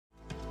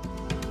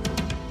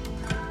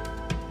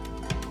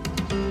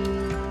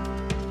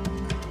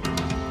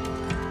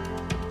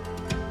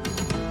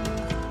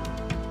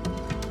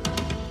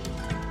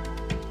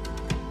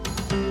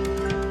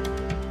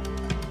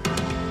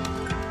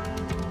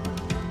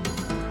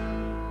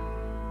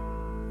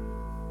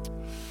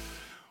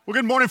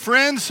Well, good morning,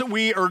 friends.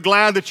 We are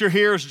glad that you're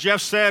here. As Jeff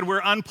said,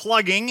 we're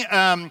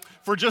unplugging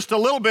for just a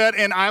little bit,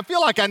 and I feel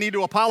like I need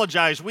to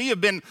apologize. We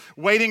have been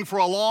waiting for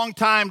a long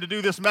time to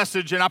do this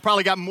message, and I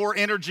probably got more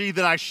energy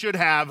than I should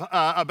have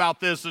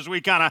about this as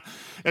we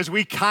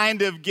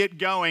kind of get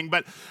going.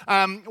 But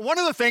one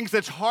of the things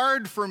that's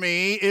hard for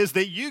me is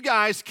that you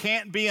guys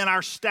can't be in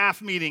our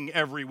staff meeting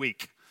every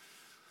week.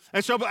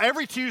 And so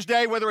every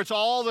Tuesday, whether it's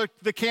all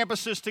the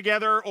campuses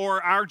together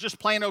or our just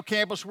Plano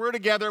campus, we're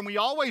together and we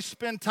always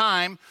spend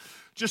time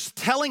just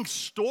telling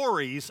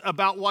stories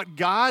about what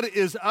God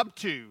is up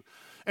to.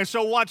 And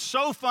so what's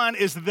so fun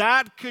is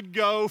that could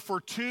go for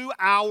 2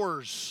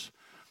 hours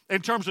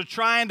in terms of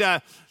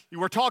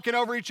we're talking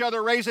over each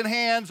other, raising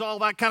hands, all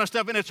that kind of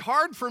stuff. And it's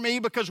hard for me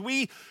because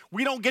we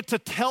don't get to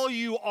tell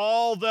you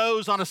all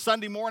those on a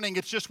Sunday morning.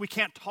 It's just we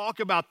can't talk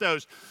about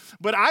those.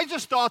 But I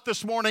just thought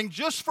this morning,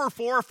 just for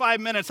 4 or 5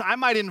 minutes, I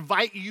might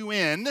invite you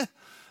in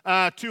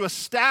to a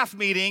staff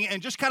meeting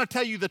and just kind of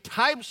tell you the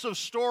types of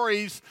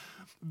stories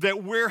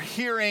that we're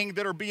hearing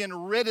that are being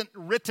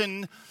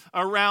written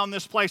around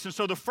this place. And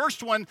so the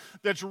first one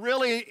that's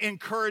really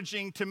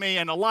encouraging to me,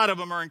 and a lot of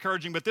them are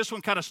encouraging, but this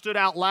one kind of stood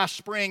out last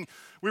spring.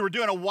 We were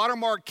doing a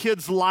Watermark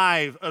Kids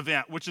Live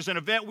event, which is an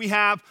event we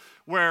have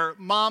where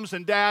moms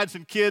and dads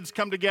and kids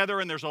come together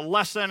and there's a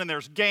lesson and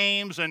there's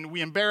games and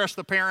we embarrass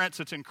the parents.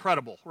 It's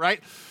incredible,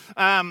 right?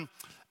 And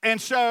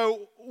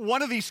so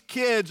one of these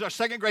kids, a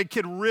second grade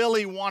kid,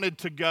 really wanted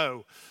to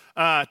go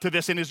to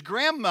this. And his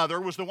grandmother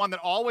was the one that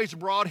always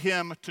brought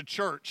him to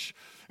church.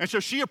 And so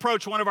she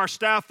approached one of our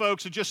staff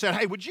folks and just said,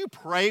 hey, would you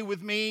pray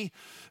with me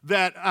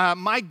that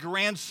my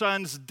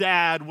grandson's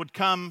dad would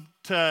come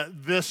to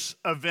this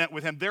event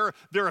with him?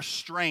 They're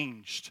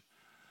estranged.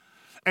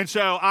 And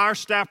so our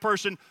staff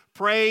person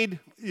prayed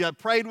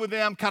with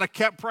them, kind of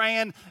kept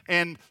praying,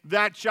 and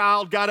that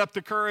child got up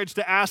the courage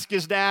to ask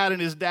his dad, and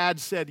his dad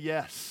said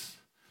yes.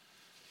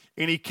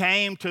 And he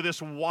came to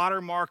this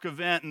Watermark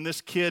event, and this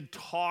kid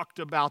talked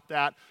about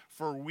that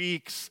for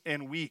weeks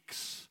and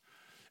weeks.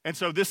 And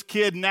so this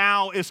kid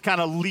now is kind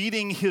of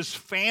leading his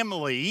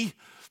family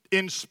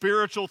in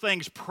spiritual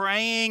things,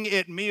 praying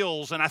at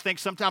meals. And I think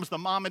sometimes the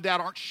mom and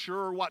dad aren't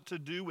sure what to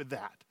do with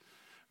that,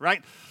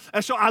 right?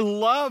 And so I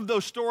love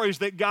those stories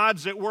that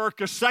God's at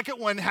work. A second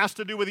one has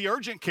to do with the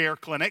urgent care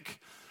clinic,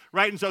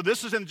 right? And so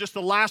this is in just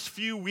the last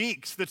few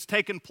weeks that's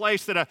taken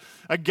place that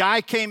a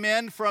guy came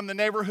in from the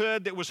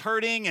neighborhood that was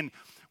hurting, and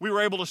we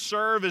were able to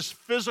serve his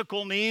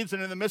physical needs.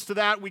 And in the midst of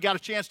that, we got a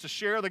chance to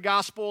share the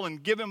gospel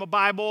and give him a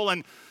Bible.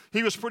 And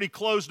he was pretty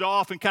closed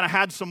off and kind of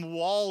had some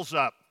walls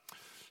up.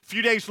 A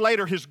few days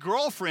later, his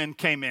girlfriend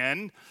came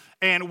in,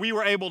 and we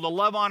were able to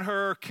love on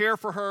her, care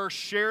for her,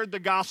 shared the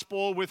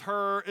gospel with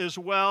her as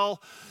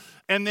well.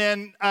 And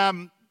then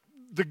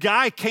the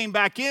guy came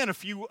back in a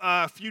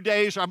few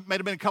days, or might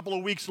have been a couple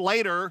of weeks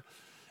later,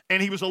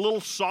 and he was a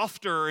little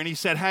softer, and he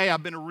said, hey,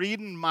 I've been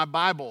reading my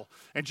Bible,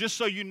 and just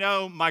so you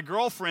know, my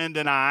girlfriend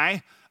and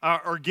I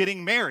are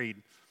getting married.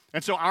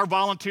 And so our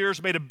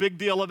volunteers made a big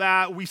deal of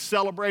that. We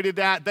celebrated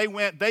that.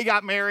 They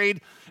got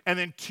married, and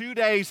then 2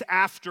 days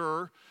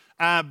after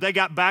they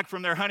got back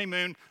from their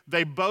honeymoon,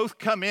 they both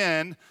come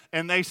in,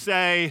 and they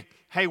say,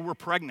 hey, we're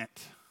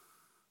pregnant.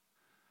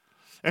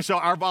 And so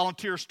our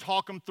volunteers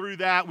talk them through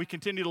that. We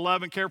continue to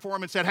love and care for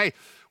them and said, hey,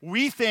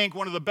 we think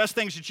one of the best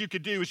things that you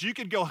could do is you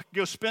could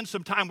go spend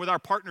some time with our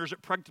partners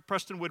at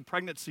Prestonwood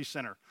Pregnancy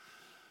Center.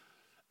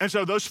 And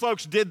so those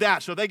folks did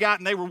that. So they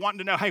were wanting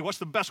to know, hey, what's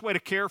the best way to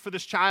care for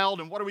this child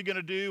and what are we going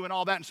to do and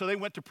all that. And so they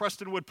went to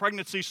Prestonwood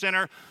Pregnancy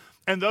Center,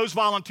 and those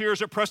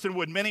volunteers at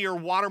Prestonwood, many are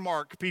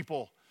Watermark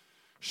people,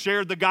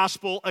 shared the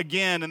gospel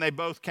again, and they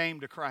both came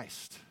to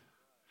Christ.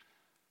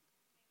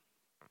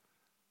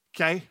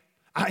 Okay?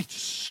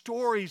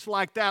 Stories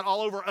like that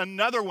all over.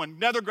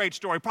 Another great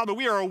story. Probably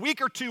we are a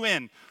week or two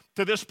in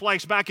to this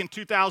place back in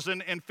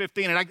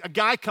 2015, and a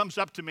guy comes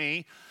up to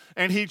me,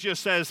 and he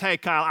just says, hey,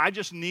 Kyle, I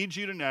just need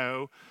you to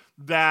know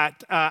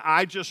that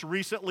I just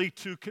recently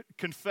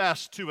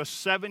confessed to a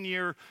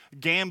 7-year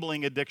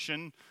gambling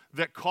addiction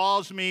that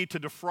caused me to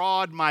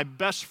defraud my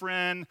best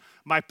friend,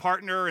 my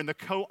partner, and the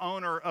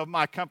co-owner of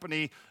my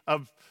company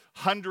of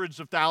hundreds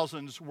of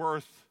thousands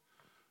worth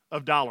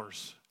of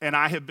dollars, and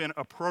I have been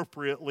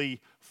appropriately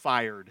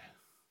fired.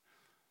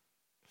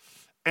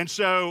 And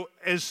so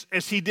as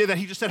he did that,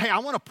 he just said, hey, I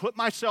want to put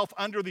myself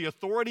under the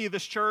authority of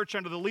this church,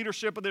 under the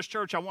leadership of this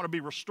church. I want to be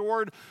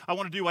restored. I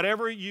want to do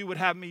whatever you would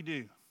have me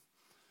do.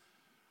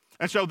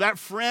 And so that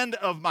friend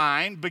of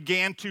mine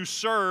began to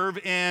serve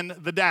in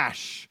the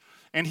Dash,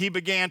 and he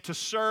began to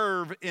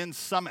serve in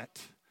Summit.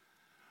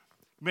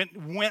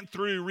 Went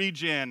through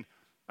Regen.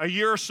 A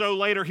year or so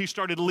later, he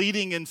started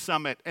leading in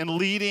Summit and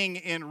leading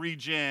in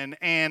Regen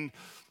and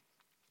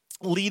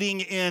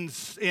leading in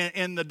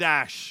the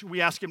Dash. We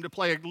asked him to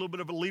play a little bit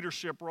of a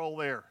leadership role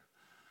there.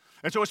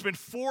 And so it's been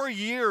 4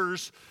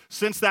 years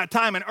since that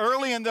time. And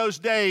early in those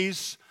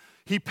days,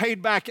 he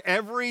paid back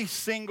every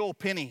single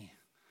penny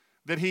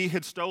that he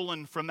had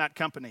stolen from that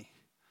company.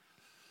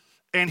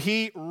 And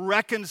he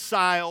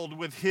reconciled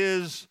with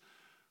his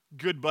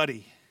good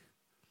buddy.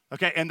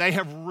 Okay, and they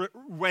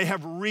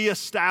have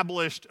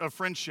reestablished a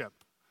friendship.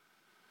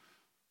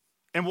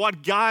 And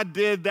what God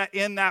did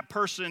in that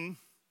person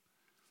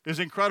is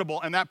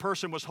incredible. And that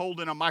person was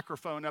holding a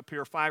microphone up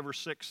here 5 or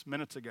 6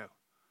 minutes ago.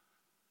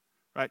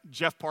 Right?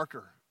 Jeff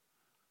Parker.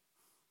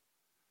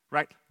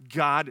 Right?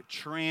 God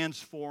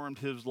transformed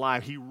his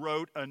life. He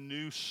wrote a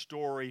new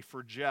story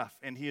for Jeff,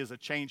 and he is a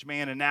changed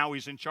man, and now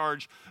he's in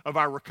charge of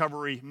our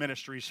recovery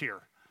ministries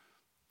here.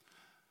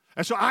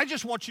 And so I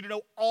just want you to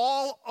know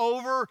all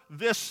over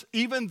this,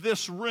 even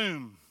this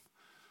room,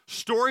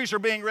 stories are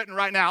being written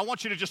right now. I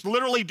want you to just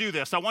literally do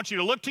this. I want you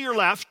to look to your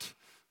left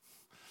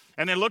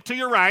and then look to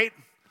your right.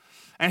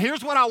 And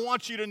here's what I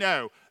want you to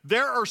know.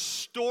 There are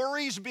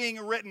stories being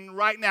written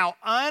right now,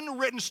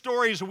 unwritten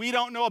stories we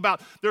don't know about.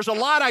 There's a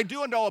lot I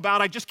do know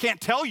about, I just can't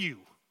tell you.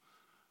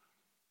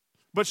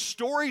 But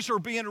stories are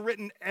being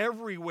written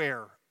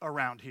everywhere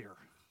around here.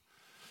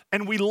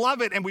 And we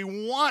love it, and we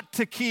want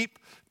to keep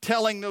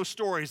telling those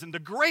stories. And the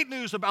great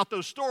news about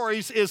those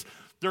stories is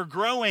they're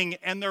growing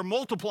and they're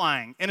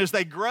multiplying. And as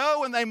they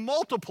grow and they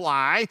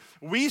multiply,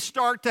 we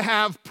start to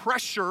have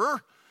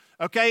pressure,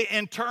 okay,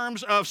 in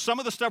terms of some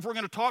of the stuff we're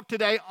going to talk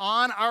today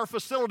on our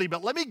facility.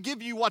 But let me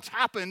give you what's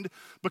happened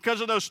because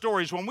of those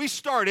stories. When we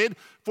started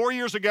 4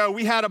 years ago,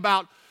 we had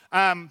about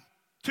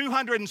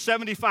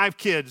 275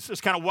 kids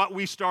is kind of what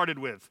we started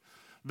with.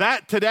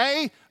 That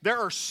today, there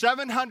are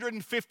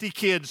 750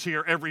 kids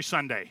here every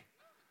Sunday.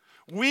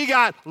 We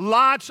got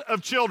lots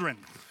of children,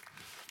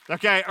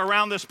 okay,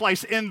 around this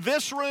place. In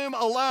this room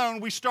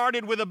alone, we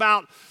started with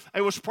about,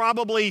 it was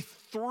probably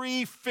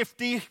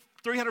 350,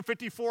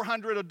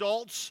 400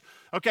 adults,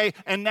 okay?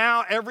 And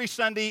now every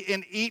Sunday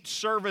in each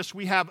service,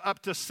 we have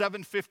up to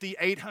 750,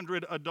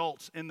 800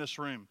 adults in this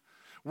room.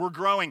 We're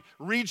growing.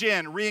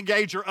 Regen,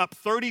 Re-engage are up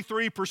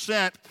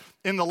 33%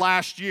 in the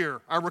last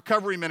year. Our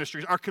recovery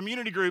ministries, our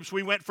community groups,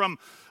 we went from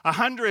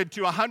 100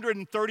 to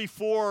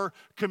 134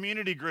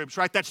 community groups,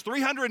 right? That's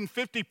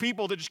 350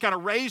 people that just kind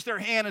of raised their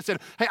hand and said,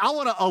 hey, I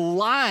want to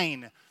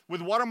align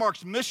with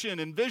Watermark's mission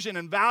and vision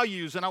and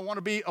values, and I want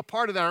to be a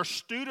part of that. Our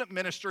student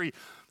ministry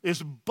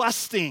is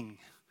busting,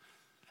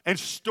 and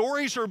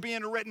stories are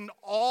being written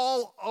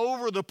all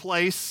over the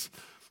place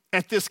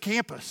at this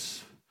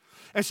campus.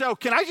 And so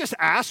can I just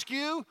ask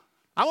you,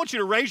 I want you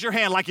to raise your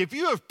hand. Like if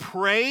you have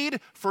prayed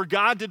for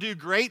God to do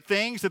great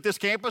things at this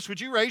campus, would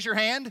you raise your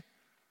hand?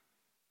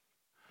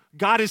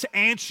 God is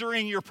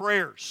answering your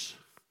prayers,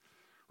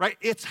 right?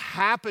 It's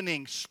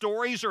happening.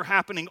 Stories are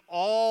happening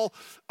all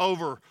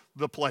over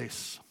the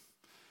place.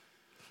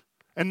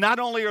 And not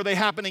only are they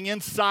happening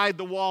inside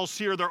the walls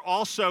here, they're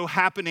also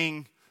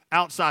happening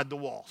outside the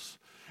walls.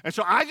 And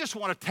so I just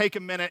want to take a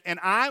minute and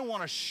I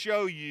want to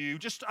show you,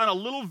 just on a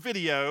little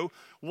video,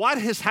 what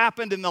has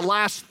happened in the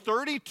last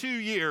 32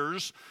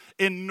 years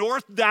in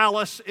North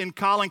Dallas in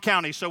Collin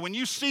County. So when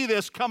you see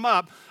this come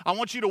up, I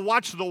want you to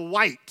watch the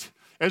white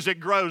as it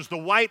grows, the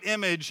white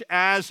image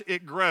as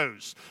it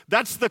grows.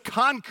 That's the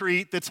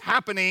concrete that's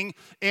happening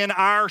in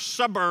our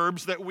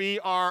suburbs that we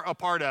are a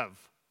part of.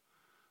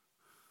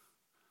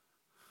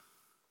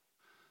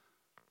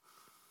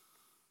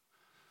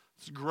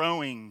 It's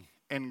growing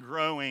and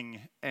growing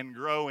and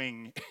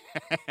growing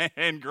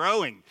and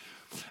growing.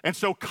 And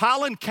so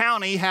Collin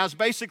County has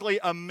basically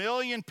 1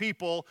 million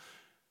people,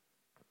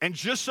 and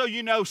just so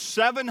you know,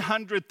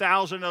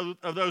 700,000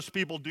 of those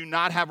people do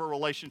not have a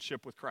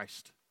relationship with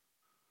Christ.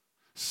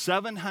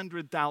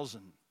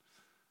 700,000.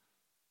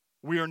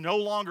 We are no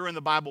longer in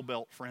the Bible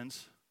Belt,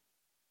 friends.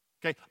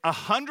 Okay,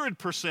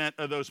 100%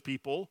 of those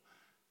people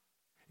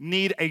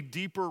need a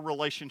deeper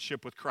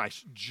relationship with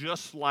Christ,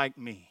 just like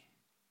me.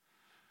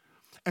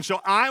 And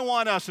so I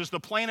want us as the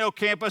Plano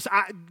campus,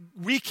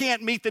 we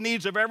can't meet the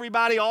needs of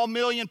everybody, all 1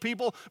 million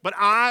people, but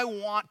I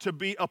want to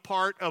be a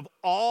part of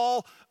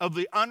all of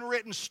the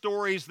unwritten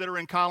stories that are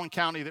in Collin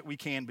County that we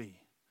can be.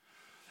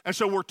 And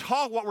so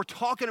what we're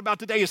talking about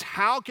today is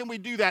how can we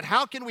do that?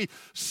 How can we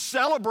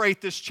celebrate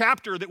this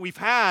chapter that we've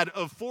had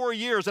of 4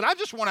 years? And I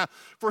just want to,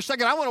 for a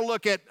second, I want to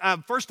look at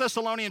 1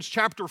 Thessalonians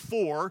chapter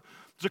 4.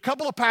 There's a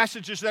couple of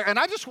passages there, and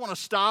I just want to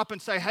stop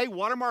and say, hey,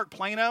 Watermark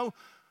Plano,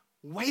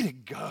 way to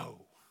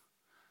go.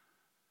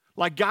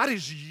 Like God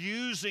is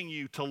using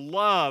you to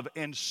love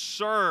and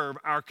serve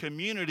our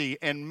community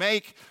and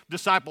make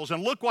disciples.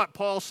 And look what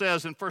Paul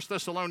says in 1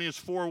 Thessalonians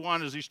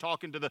 4:1 as he's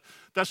talking to the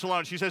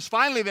Thessalonians. He says,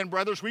 finally then,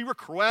 brothers, we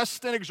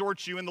request and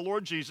exhort you in the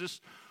Lord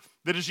Jesus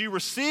that as you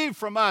receive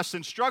from us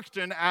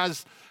instruction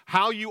as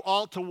how you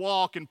ought to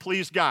walk and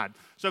please God.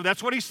 So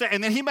that's what he said.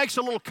 And then he makes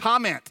a little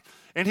comment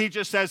and he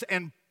just says,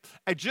 and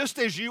just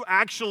as you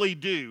actually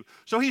do.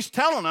 So he's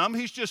telling them,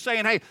 he's just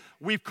saying, hey,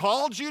 we've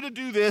called you to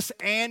do this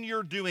and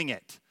you're doing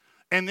it.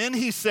 And then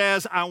he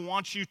says, I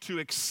want you to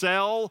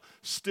excel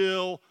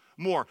still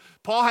more.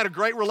 Paul had a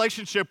great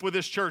relationship with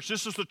this church.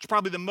 This is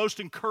probably the most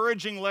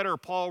encouraging letter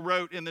Paul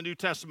wrote in the New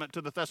Testament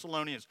to the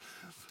Thessalonians.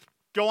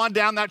 Go on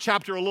down that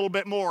chapter a little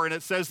bit more, and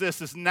it says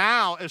this, is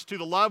now as to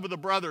the love of the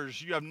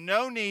brothers, you have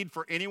no need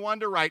for anyone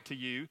to write to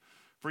you,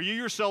 For you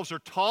yourselves are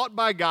taught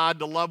by God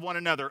to love one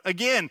another.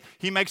 Again,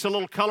 he makes a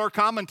little color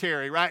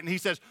commentary, right? And he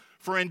says,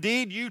 for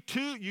indeed you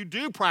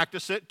do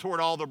practice it toward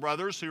all the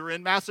brothers who are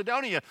in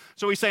Macedonia.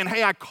 So he's saying,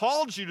 hey, I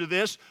called you to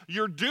this.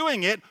 You're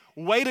doing it.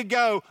 Way to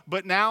go.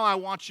 But now I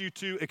want you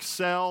to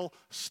excel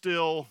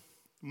still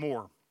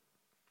more.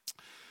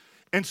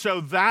 And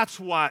so that's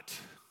what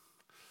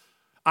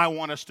I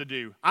want us to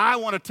do. I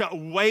want to tell,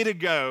 way to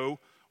go,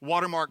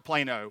 Watermark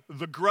Plano.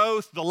 The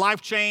growth, the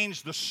life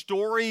change, the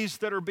stories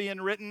that are being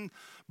written,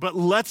 but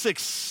let's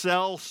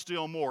excel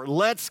still more.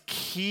 Let's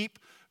keep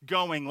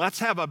going. Let's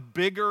have a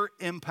bigger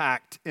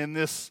impact in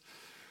this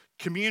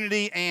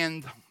community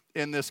and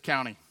in this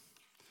county.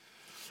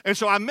 And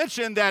so I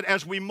mentioned that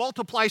as we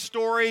multiply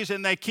stories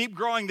and they keep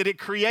growing, that it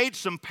creates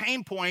some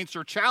pain points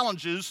or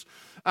challenges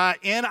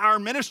in our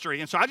ministry.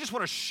 And so I just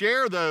want to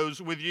share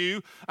those with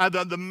you,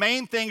 the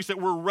main things that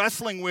we're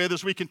wrestling with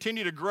as we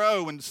continue to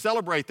grow and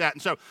celebrate that.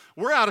 And so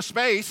we're out of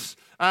space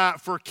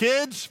for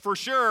kids, for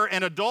sure,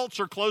 and adults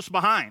are close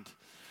behind.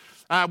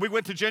 We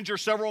went to Ginger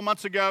several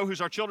months ago, who's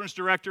our children's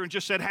director, and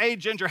just said, hey,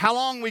 Ginger, how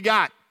long we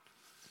got?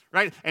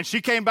 Right? And she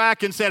came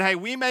back and said, hey,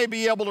 we may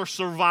be able to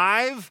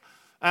survive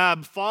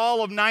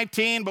fall of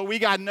 19, but we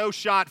got no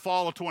shot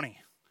fall of 20,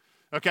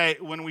 okay,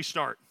 when we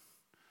start.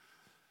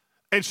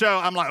 And so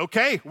I'm like,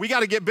 okay, we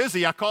got to get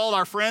busy. I called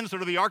our friends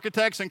that are the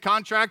architects and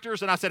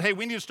contractors, and I said, hey,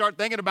 we need to start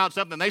thinking about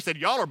something. They said,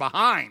 y'all are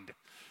behind,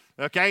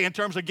 okay, in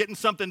terms of getting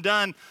something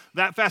done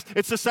that fast.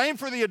 It's the same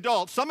for the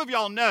adults. Some of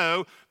y'all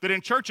know that in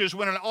churches,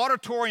 when an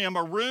auditorium,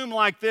 a room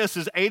like this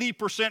is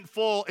 80%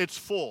 full, it's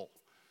full.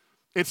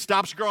 It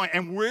stops growing,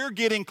 and we're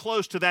getting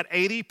close to that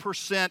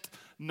 80%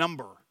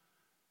 number.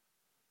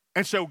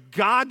 And so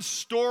God's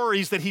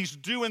stories that he's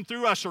doing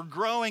through us are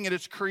growing, and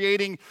it's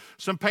creating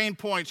some pain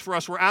points for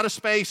us. We're out of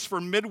space for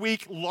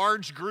midweek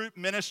large group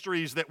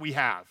ministries that we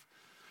have.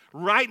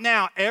 Right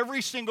now,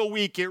 every single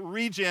week at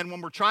Regen,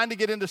 when we're trying to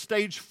get into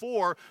stage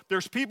 4,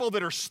 there's people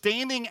that are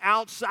standing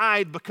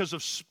outside because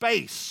of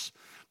space.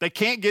 They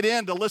can't get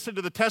in to listen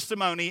to the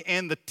testimony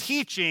and the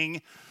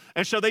teaching,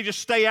 and so they just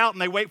stay out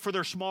and they wait for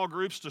their small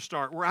groups to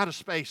start. We're out of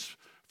space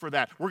for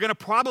that. We're going to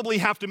probably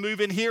have to move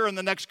in here in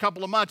the next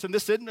couple of months, and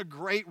this isn't a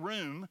great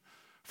room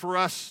for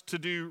us to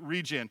do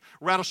Regen.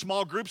 We're out of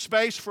small group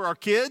space for our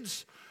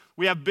kids.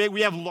 We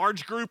have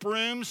large group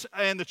rooms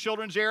in the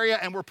children's area,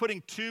 and we're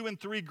putting 2 and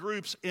 3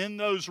 groups in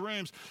those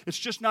rooms. It's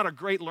just not a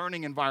great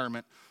learning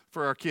environment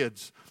for our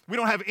kids. We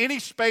don't have any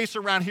space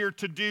around here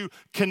to do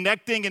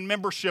connecting and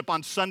membership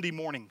on Sunday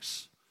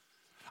mornings.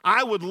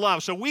 I would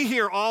love, so we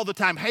hear all the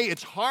time, hey,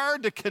 it's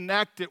hard to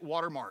connect at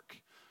Watermark.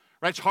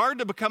 Right? It's hard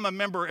to become a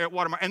member at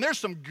Watermark. And there's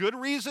some good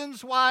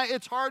reasons why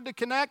it's hard to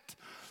connect.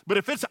 But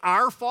if it's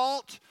our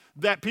fault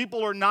that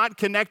people are not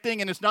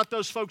connecting and it's not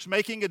those folks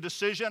making a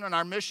decision on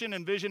our mission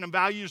and vision and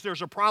values,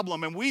 there's a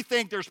problem. And we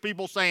think there's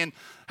people saying,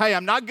 hey,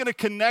 I'm not going to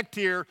connect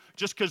here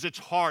just because it's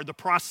hard. The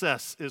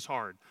process is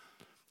hard.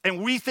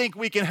 And we think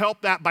we can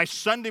help that by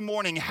Sunday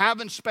morning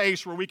having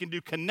space where we can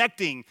do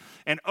connecting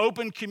and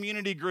open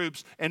community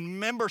groups and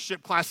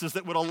membership classes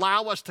that would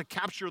allow us to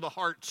capture the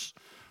hearts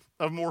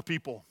of more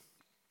people.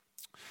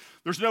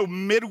 There's no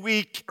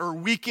midweek or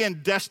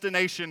weekend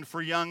destination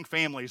for young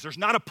families. There's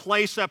not a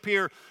place up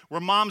here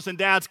where moms and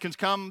dads can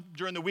come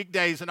during the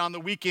weekdays and on the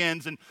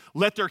weekends and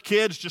let their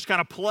kids just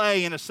kind of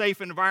play in a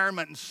safe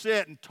environment and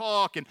sit and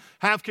talk and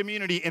have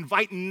community,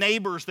 invite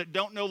neighbors that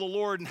don't know the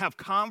Lord and have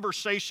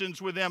conversations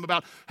with them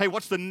about, hey,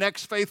 what's the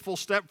next faithful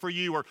step for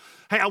you? Or,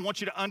 hey, I want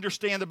you to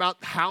understand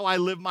about how I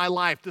live my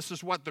life. This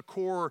is what the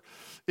core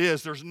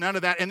is. There's none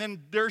of that. And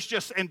then there's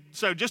just, and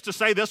so just to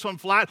say this one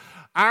flat,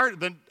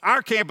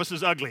 our campus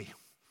is ugly.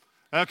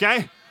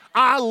 Okay?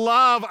 I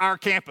love our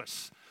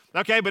campus.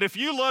 Okay, but if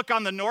you look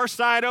on the north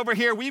side over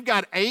here, we've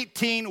got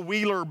 18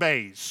 Wheeler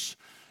bays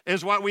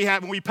is what we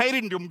have. And we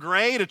painted them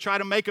gray to try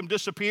to make them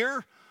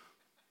disappear.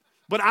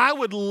 But I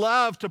would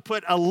love to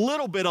put a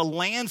little bit of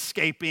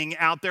landscaping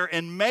out there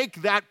and make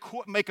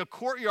a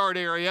courtyard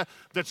area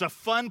that's a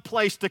fun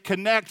place to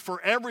connect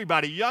for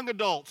everybody, young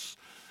adults,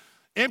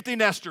 empty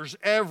nesters,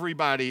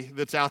 everybody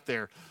that's out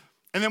there.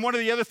 And then one of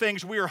the other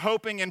things we are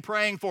hoping and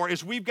praying for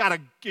is we've got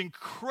an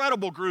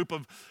incredible group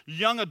of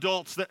young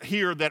adults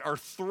here that are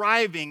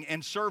thriving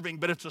and serving,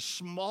 but it's a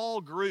small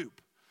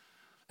group.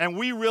 And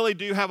we really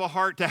do have a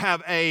heart to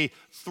have a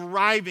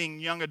thriving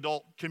young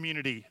adult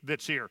community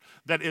that's here,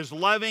 that is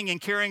loving and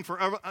caring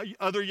for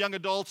other young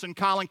adults in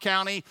Collin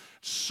County,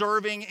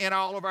 serving in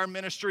all of our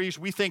ministries.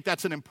 We think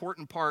that's an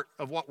important part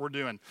of what we're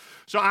doing.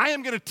 So I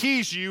am going to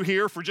tease you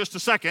here for just a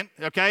second,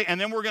 okay? And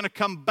then we're going to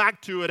come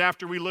back to it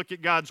after we look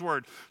at God's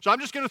Word. So I'm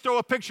just going to throw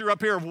a picture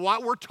up here of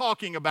what we're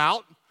talking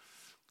about.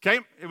 Okay,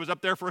 it was up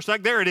there for a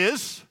sec. There it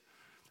is.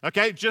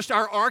 Okay, just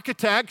our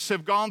architects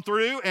have gone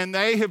through and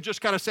they have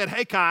just kind of said,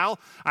 hey, Kyle,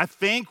 I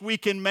think we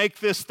can make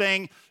this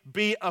thing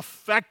be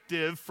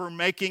effective for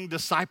making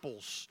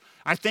disciples.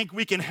 I think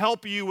we can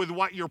help you with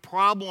what your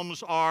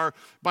problems are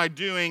by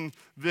doing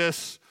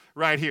this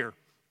right here.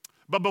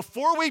 But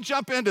before we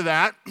jump into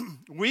that,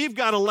 we've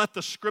got to let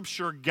the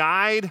Scripture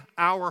guide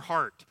our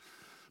heart.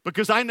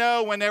 Because I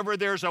know whenever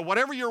there's a,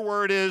 whatever your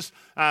word is,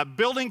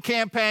 building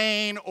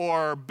campaign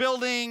or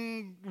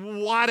building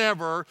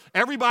whatever,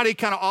 everybody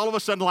kind of all of a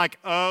sudden like,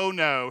 oh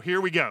no, here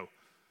we go.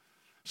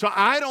 So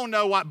I don't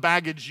know what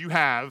baggage you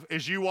have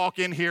as you walk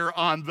in here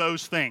on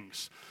those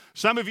things.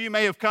 Some of you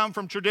may have come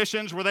from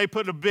traditions where they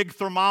put a big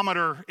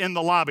thermometer in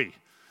the lobby.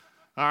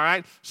 All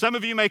right? Some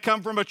of you may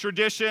come from a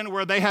tradition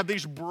where they have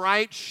these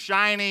bright,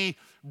 shiny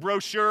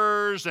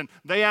brochures and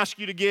they ask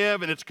you to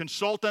give, and it's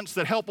consultants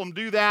that help them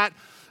do that,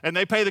 and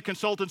they pay the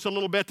consultants a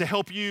little bit to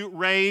help you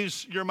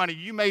raise your money.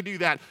 You may do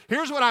that.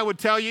 Here's what I would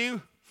tell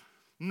you.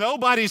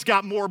 Nobody's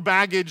got more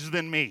baggage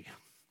than me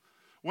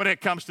when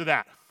it comes to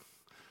that.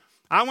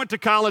 I went to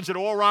college at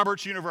Oral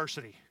Roberts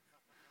University.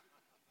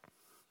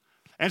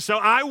 And so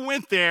I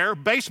went there,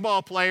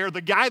 baseball player,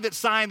 the guy that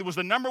signed was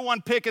the number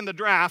 1 pick in the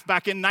draft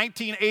back in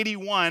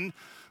 1981.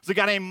 Was a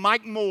guy named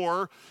Mike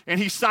Moore, and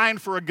he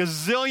signed for $1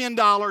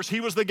 gazillion. He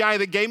was the guy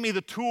that gave me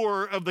the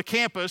tour of the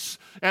campus,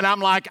 and I'm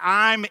like,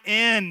 I'm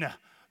in.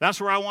 That's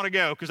where I want to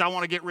go because I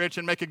want to get rich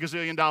and make $1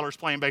 gazillion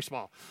playing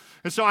baseball.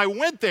 And so I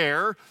went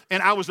there,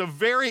 and I was a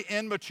very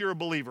immature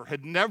believer,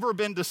 had never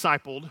been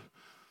discipled.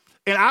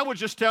 And I would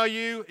just tell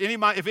you,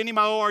 if any of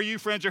my ORU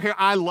friends are here,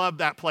 I love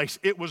that place.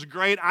 It was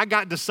great. I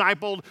got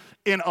discipled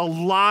in a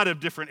lot of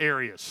different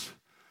areas.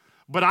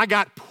 But I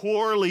got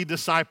poorly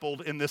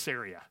discipled in this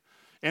area,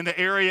 in the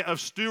area of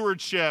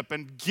stewardship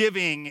and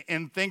giving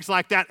and things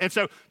like that. And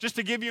so just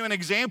to give you an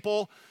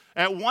example,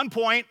 at one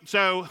point,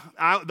 so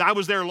I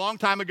was there a long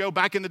time ago,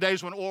 back in the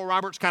days when Oral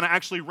Roberts kind of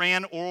actually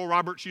ran Oral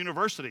Roberts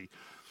University.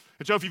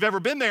 And so if you've ever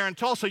been there in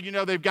Tulsa, you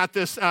know they've got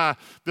this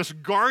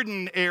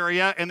garden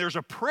area, and there's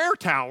a prayer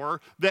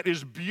tower that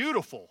is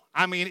beautiful.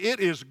 I mean,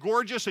 it is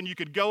gorgeous, and you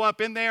could go up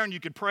in there, and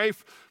you could pray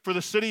for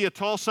the city of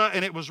Tulsa,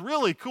 and it was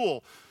really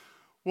cool.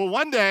 Well,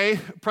 one day,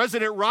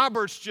 President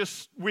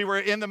Roberts we were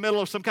in the middle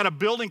of some kind of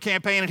building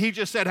campaign, and he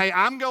just said, hey,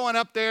 I'm going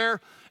up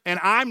there, and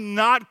I'm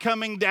not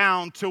coming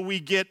down till we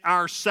get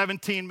our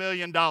 $17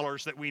 million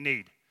that we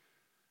need.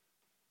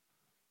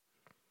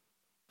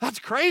 That's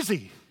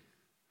crazy,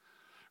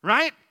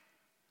 right?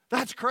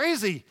 That's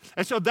crazy.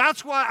 And so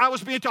that's why I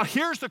was being taught.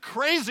 Here's the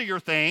crazier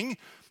thing,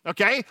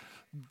 okay?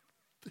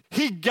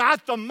 He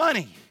got the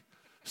money.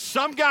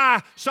 Some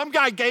guy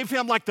gave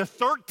him like the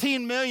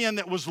 $13 million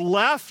that was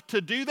left to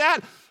do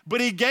that,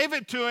 but he gave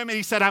it to him and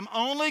he said, I'm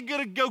only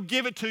going to go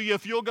give it to you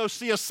if you'll go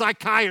see a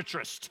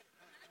psychiatrist.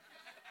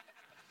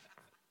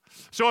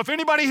 So if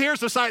anybody here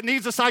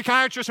needs a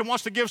psychiatrist and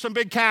wants to give some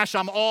big cash,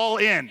 I'm all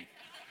in,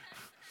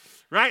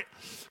 right?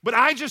 But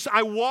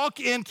I walk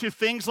into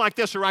things like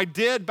this, or I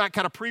did back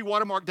kind of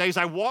pre-Watermark days,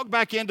 I walk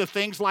back into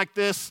things like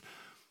this,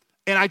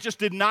 and I just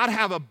did not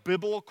have a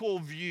biblical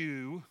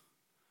view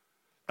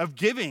of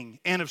giving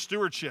and of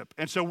stewardship.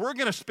 And so we're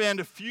going to spend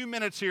a few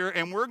minutes here,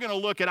 and we're going to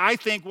look at, I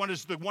think, one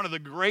of the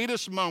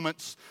greatest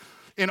moments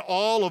in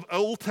all of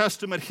Old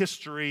Testament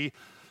history,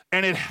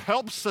 and it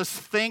helps us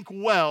think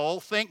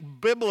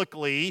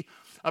biblically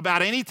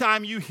about any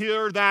time you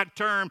hear that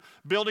term,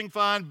 building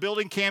fund,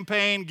 building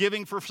campaign,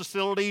 giving for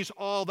facilities,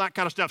 all that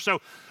kind of stuff.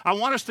 So I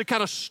want us to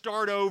kind of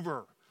start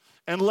over,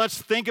 and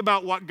let's think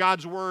about what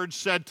God's word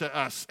said to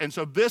us. And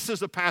so this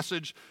is a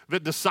passage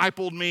that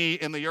discipled me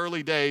in the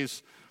early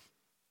days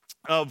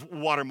of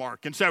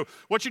Watermark. And so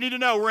what you need to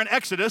know, we're in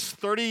Exodus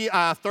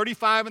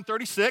 35 and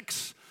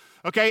 36,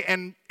 okay?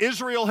 And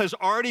Israel has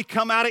already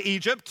come out of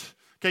Egypt.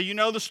 Okay, you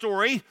know the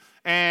story.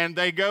 And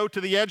they go to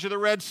the edge of the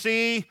Red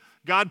Sea.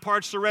 God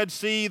parts the Red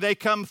Sea. They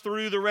come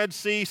through the Red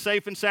Sea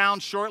safe and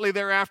sound. Shortly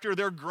thereafter,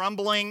 they're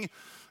grumbling.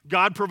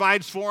 God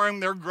provides for them.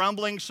 They're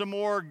grumbling some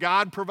more.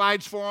 God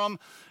provides for them.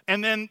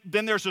 And then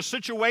there's a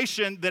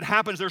situation that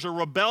happens. There's a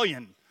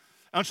rebellion.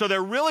 And so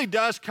there really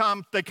they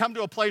come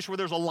to a place where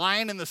there's a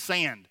line in the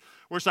sand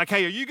where it's like,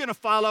 hey, are you going to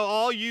follow,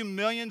 all you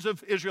millions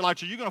of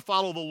Israelites, are you going to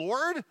follow the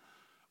Lord,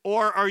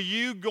 or are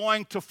you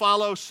going to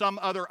follow some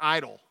other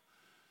idol?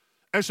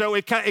 And so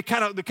it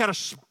kind of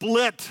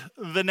split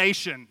the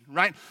nation,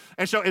 right?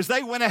 And so as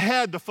they went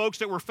ahead, the folks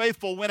that were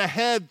faithful went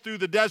ahead through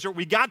the desert.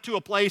 We got to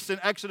a place in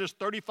Exodus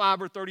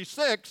 35 or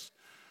 36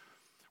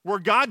 where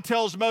God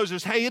tells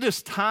Moses, hey, it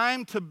is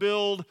time to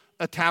build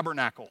a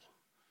tabernacle.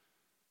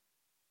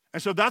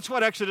 And so that's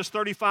what Exodus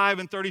 35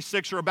 and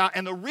 36 are about.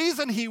 And the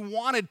reason he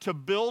wanted to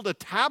build a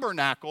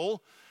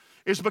tabernacle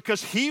is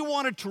because he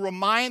wanted to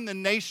remind the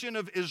nation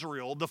of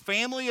Israel, the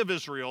family of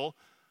Israel,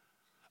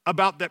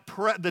 about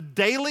the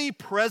daily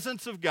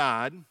presence of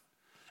God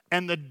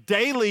and the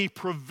daily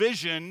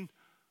provision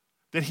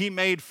that he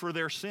made for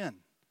their sin.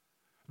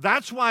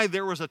 That's why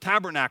there was a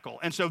tabernacle.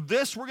 And so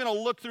we're going to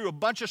look through a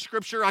bunch of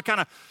scripture. I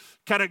kind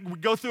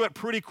of go through it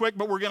pretty quick,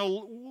 but we're going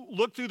to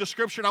look through the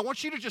scripture. And I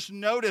want you to just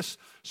notice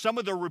some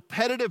of the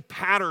repetitive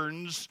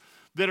patterns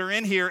that are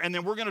in here, and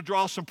then we're going to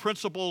draw some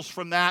principles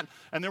from that,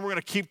 and then we're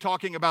going to keep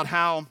talking about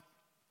how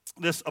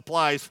this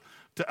applies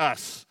to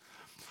us.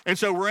 And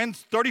so we're in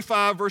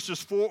 35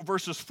 verses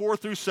 4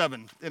 through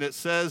 7, and it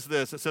says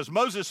this. It says,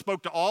 Moses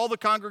spoke to all the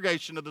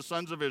congregation of the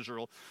sons of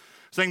Israel,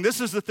 saying,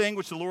 this is the thing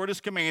which the Lord has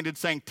commanded,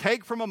 saying,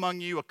 take from among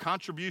you a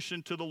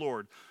contribution to the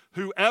Lord,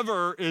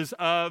 whoever is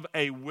of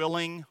a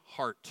willing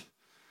heart.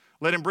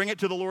 Let him bring it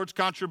to the Lord's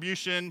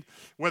contribution,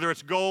 whether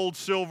it's gold,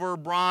 silver,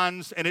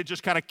 bronze, and it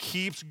just kind of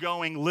keeps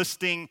going,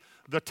 listing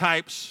the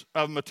types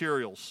of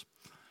materials.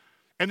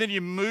 And then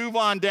you move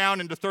on down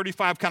into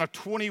 35, kind of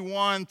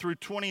 21 through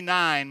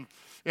 29,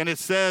 and it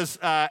says,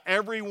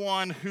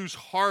 everyone whose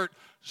heart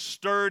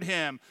stirred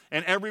him,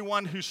 and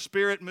everyone whose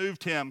spirit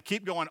moved him.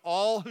 Keep going.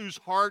 All whose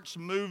hearts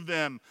moved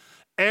them.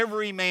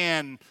 Every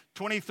man,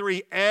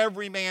 23,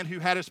 every man who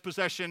had his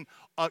possession,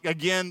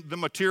 again, the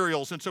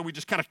materials. And so we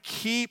just kind of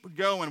keep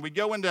going. We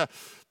go into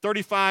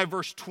 35,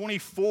 verse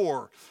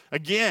 24.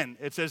 Again,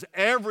 it says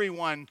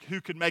everyone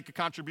who could make a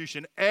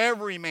contribution,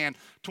 every man.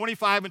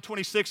 25 and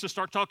 26 to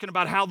start talking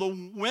about how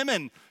the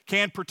women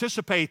can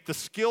participate, the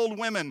skilled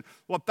women,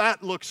 what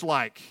that looks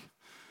like.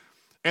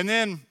 And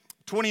then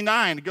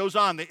 29, it goes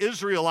on, the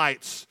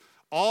Israelites,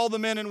 all the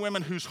men and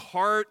women whose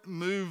heart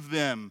moved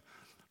them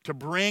to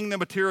bring the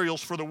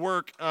materials for the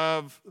work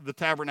of the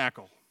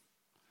tabernacle.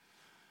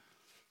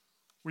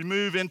 We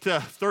move into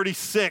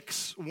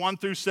 36, 1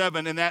 through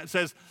 7, and that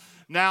says,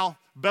 now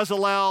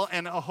Bezalel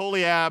and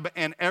Aholiab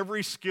and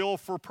every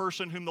skillful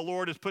person whom the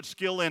Lord has put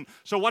skill in.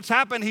 So what's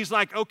happened? He's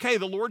like, okay,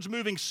 the Lord's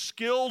moving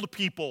skilled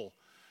people,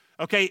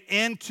 okay,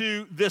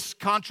 into this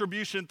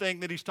contribution thing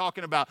that he's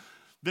talking about.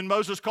 Then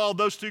Moses called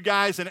those two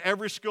guys and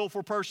every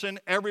skillful person,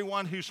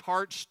 everyone whose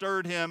heart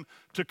stirred him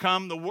to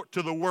come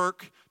to the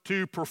work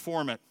to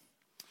perform it.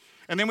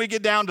 And then we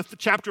get down to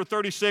chapter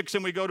 36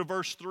 and we go to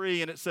verse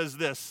 3 and it says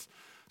this.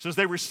 It says,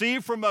 they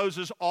received from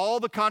Moses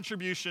all the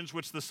contributions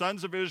which the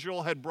sons of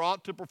Israel had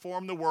brought to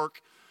perform the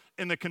work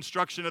in the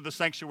construction of the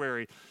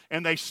sanctuary.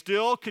 And they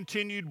still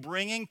continued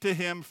bringing to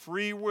him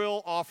free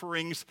will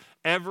offerings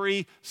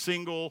every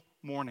single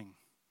morning.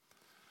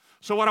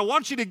 So what I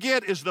want you to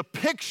get is the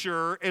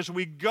picture as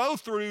we go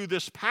through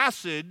this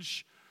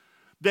passage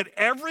that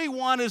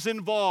everyone is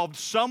involved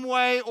some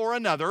way or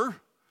another,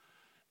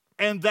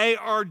 and they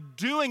are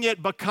doing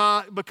it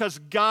because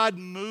God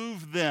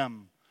moved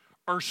them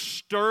or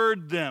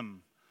stirred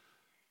them.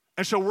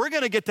 And so we're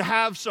going to get to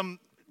have some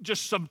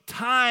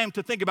time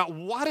to think about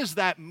what does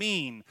that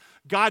mean?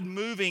 God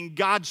moving,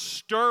 God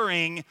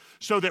stirring,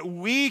 so that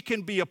we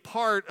can be a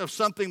part of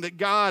something that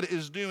God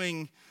is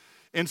doing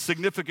in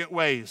significant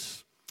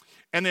ways.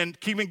 And then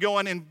keeping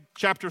going in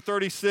chapter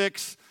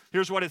 36,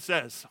 here's what it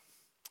says.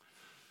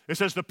 It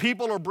says, the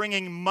people are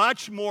bringing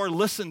much more,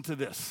 listen to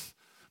this.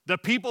 The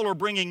people are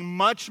bringing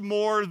much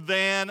more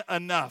than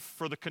enough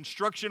for the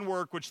construction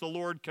work which the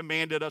Lord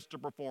commanded us to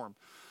perform.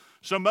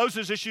 So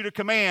Moses issued a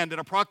command,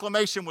 and a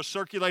proclamation was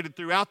circulated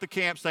throughout the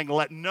camp saying,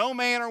 let no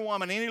man or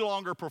woman any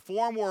longer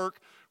perform work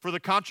for the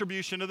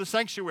contribution of the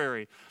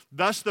sanctuary.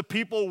 Thus the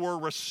people were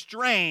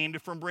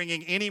restrained from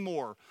bringing any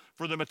more,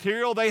 for the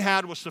material they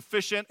had was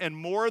sufficient and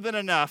more than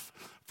enough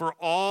for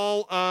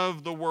all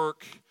of the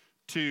work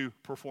to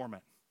perform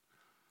it.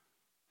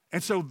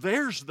 And so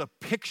there's the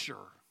picture,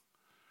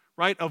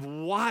 right, of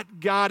what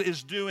God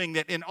is doing,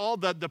 that in all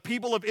the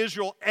people of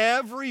Israel,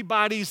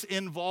 everybody's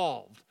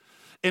involved.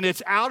 And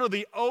it's out of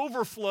the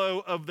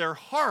overflow of their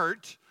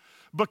heart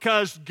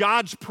because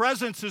God's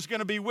presence is going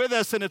to be with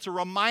us, and it's a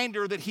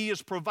reminder that he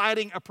is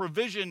providing a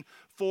provision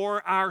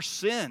for our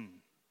sin.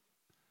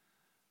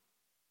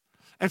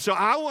 And so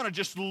I want to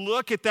just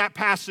look at that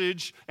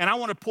passage, and I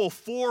want to pull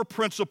 4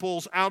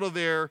 principles out of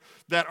there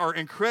that are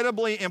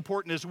incredibly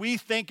important as we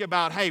think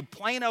about, hey,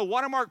 Plano,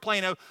 Watermark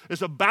Plano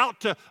is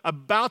about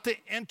to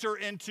enter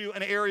into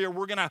an area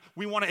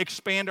we want to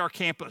expand our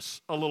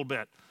campus a little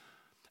bit.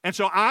 And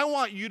so I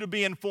want you to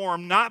be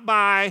informed, not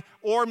by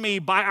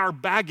our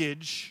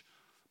baggage,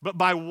 but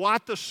by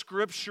what the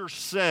Scripture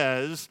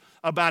says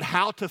about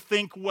how to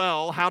think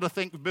well, how to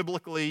think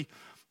biblically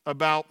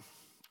about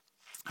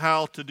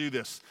how to do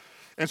this.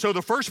 And so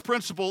the first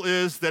principle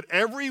is that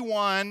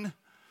everyone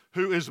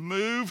who is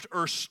moved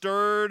or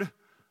stirred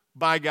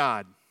by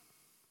God.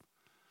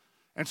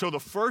 And so the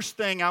first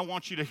thing I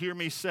want you to hear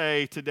me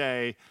say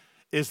today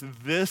is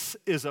this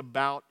is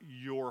about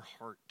your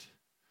heart.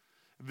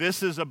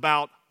 This is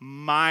about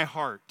my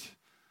heart.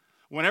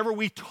 Whenever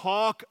we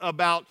talk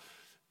about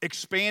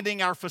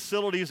expanding our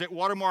facilities at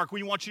Watermark,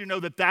 we want you to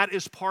know that that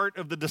is part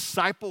of the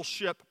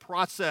discipleship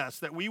process,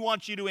 that we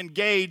want you to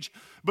engage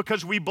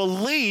because we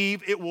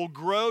believe it will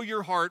grow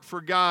your heart for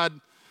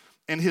God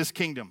and his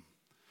kingdom.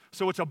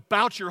 So it's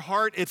about your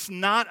heart. It's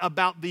not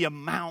about the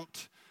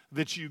amount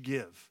that you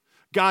give.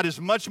 God is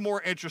much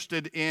more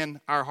interested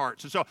in our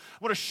hearts. And so I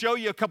want to show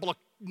you a couple of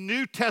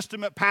New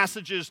Testament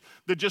passages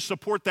that just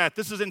support that.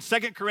 This is in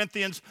 2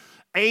 Corinthians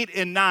 8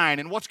 and 9.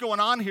 And what's going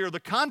on here, the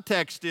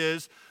context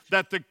is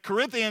that the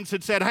Corinthians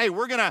had said, hey,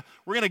 we're gonna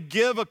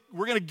give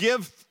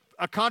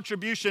a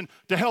contribution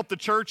to help the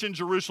church in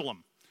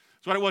Jerusalem.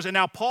 That's what it was. And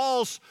now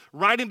Paul's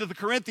writing to the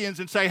Corinthians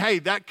and say, hey,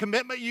 that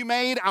commitment you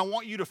made, I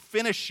want you to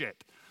finish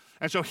it.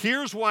 And so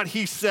here's what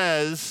he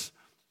says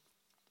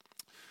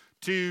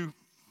in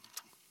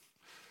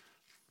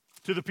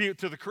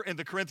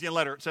the Corinthian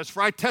letter. It says,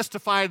 for I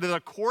testify that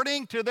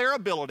according to their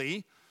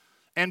ability,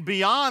 and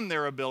beyond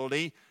their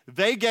ability,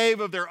 they gave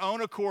of their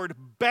own accord,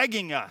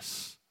 begging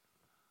us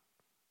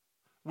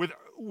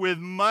with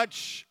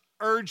much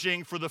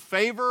urging for the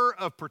favor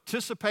of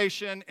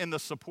participation in the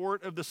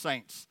support of the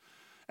saints.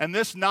 And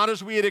this not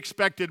as we had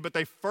expected, but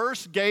they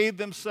first gave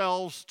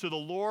themselves to the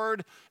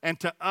Lord and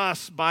to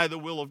us by the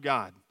will of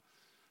God.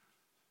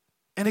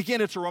 And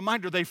again, it's a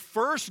reminder, they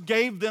first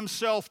gave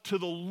themselves to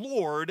the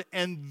Lord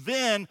and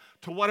then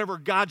to whatever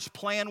God's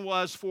plan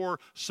was for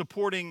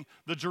supporting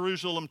the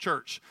Jerusalem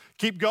church.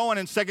 Keep going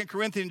in 2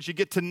 Corinthians, you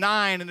get to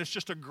 9, and it's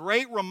just a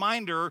great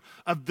reminder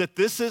of that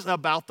this is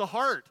about the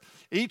heart.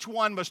 Each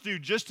one must do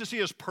just as he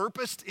has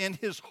purposed in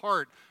his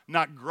heart,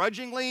 not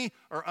grudgingly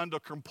or under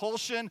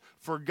compulsion,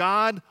 for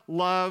God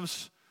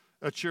loves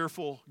a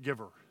cheerful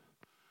giver.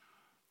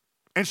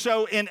 And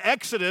so in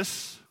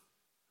Exodus,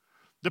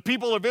 the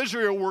people of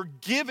Israel were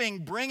giving,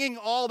 bringing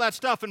all that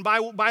stuff. And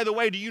by the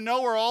way, do you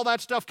know where all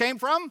that stuff came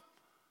from?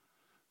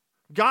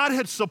 God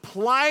had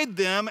supplied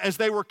them as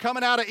they were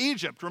coming out of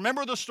Egypt.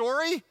 Remember the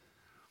story?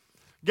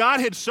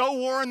 God had so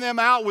worn them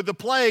out with the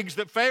plagues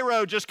that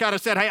Pharaoh just kind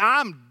of said, hey,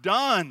 I'm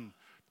done.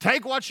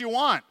 Take what you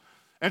want.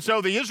 And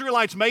so the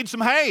Israelites made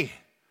some hay.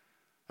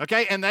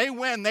 Okay, and they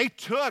went and they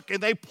took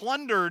and they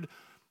plundered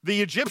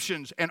the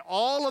Egyptians and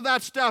all of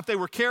that stuff they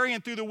were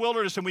carrying through the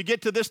wilderness. And we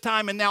get to this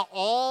time, and now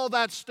all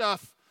that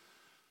stuff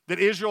that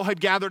Israel had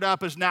gathered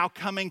up is now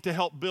coming to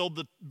help build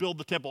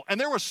the temple. And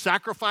there was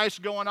sacrifice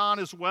going on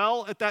as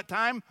well at that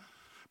time.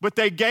 But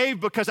they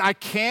gave because I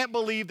can't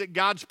believe that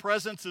God's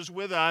presence is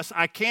with us.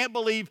 I can't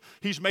believe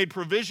he's made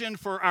provision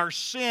for our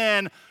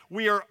sin.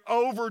 We are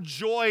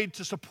overjoyed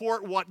to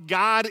support what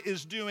God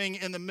is doing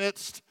in the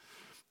midst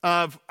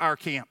of our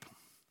camp.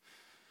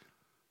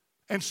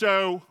 And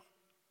so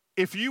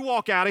if you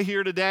walk out of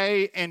here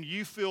today and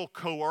you feel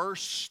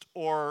coerced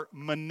or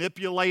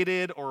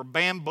manipulated or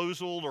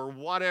bamboozled or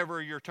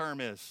whatever your term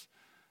is,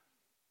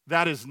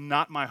 that is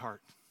not my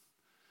heart.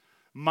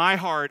 My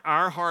heart,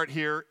 our heart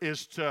here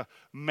is to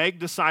make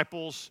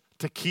disciples,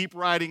 to keep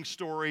writing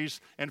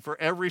stories, and for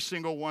every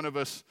single one of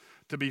us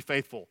to be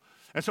faithful.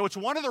 And so it's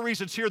one of the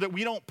reasons here that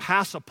we don't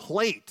pass a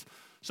plate.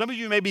 Some of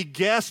you may be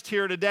guests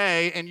here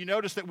today and you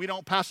notice that we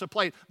don't pass a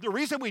plate. The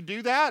reason we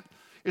do that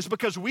is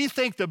because we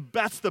think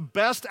that's the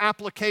best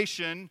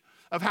application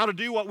of how to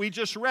do what we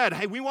just read.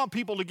 Hey, we want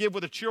people to give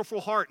with a cheerful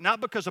heart, not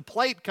because a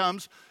plate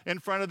comes in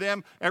front of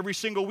them every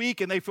single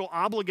week and they feel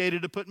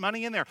obligated to put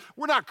money in there.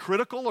 We're not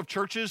critical of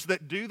churches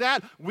that do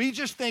that. We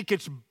just think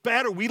it's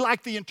better. We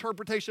like the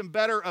interpretation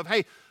better of,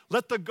 hey,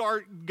 let the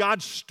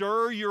God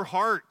stir your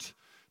heart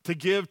to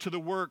give to the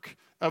work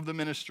of the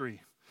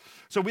ministry.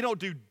 So we don't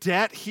do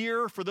debt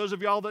here. For those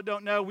of y'all that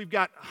don't know, we've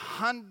got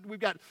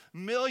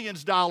millions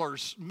of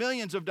dollars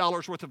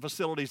worth of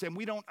facilities, and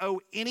we don't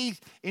owe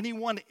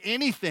anyone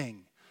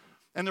anything.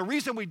 And the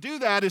reason we do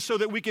that is so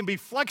that we can be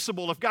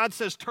flexible. If God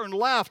says turn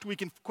left, we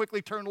can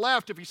quickly turn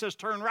left. If he says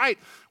turn right,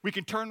 we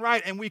can turn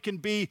right, and we can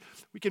be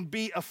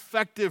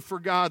effective for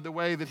God the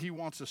way that he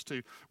wants us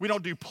to. We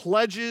don't do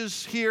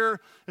pledges here.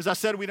 As I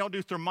said, we don't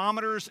do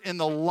thermometers in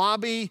the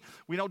lobby.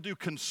 We don't do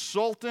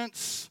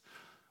consultants.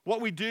 What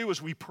we do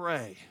is we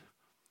pray,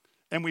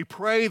 and we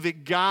pray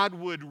that God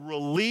would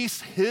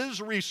release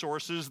his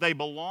resources. They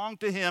belong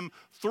to him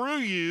through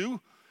you,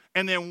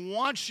 and then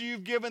once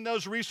you've given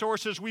those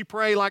resources, we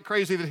pray like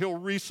crazy that he'll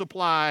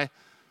resupply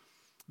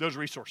those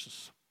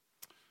resources.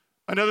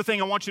 Another thing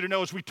I want you to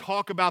know as we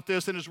talk about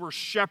this and as we're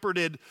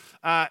shepherded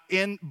by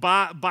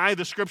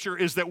the scripture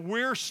is that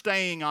we're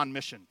staying on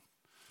mission.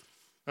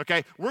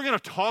 Okay, we're going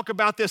to talk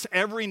about this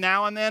every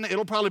now and then.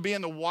 It'll probably be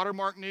in the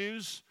Watermark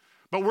News.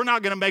 But we're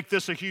not going to make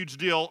this a huge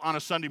deal on a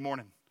Sunday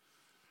morning.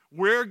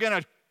 We're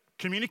going to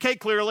communicate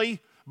clearly,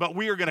 but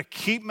we are going to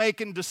keep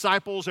making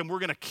disciples, and we're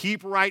going to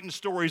keep writing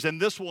stories, and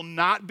this will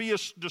not be a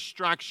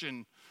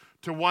distraction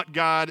to what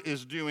God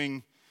is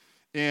doing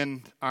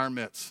in our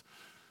midst.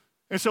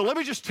 And so let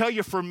me just tell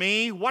you, for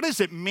me, what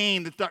does it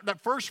mean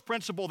that first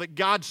principle that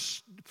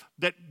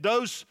that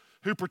those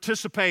who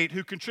participate,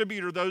 who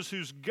contribute, are those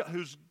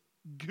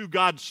who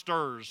God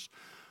stirs?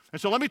 And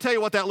so let me tell you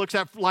what that looks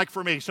like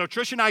for me. So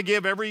Trish and I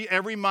give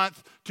every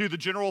month to the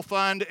general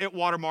fund at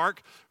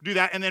Watermark. Do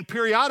that. And then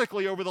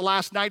periodically over the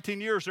last 19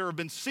 years, there have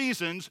been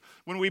seasons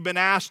when we've been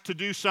asked to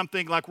do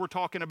something like we're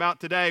talking about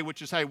today,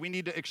 which is, hey, we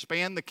need to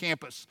expand the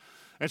campus.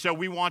 And so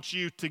we want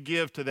you to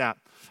give to that.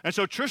 And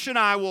so Trish and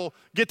I will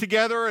get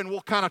together and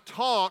we'll kind of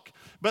talk.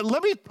 But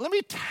let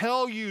me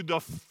tell you the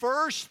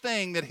first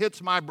thing that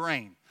hits my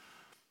brain.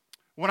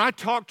 When I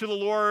talk to the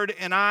Lord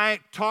and I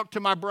talk to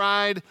my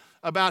bride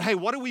about, hey,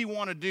 what do we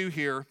want to do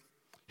here?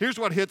 Here's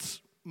what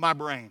hits my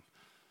brain,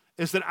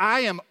 is that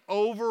I am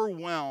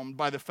overwhelmed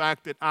by the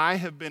fact that I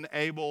have been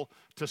able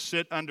to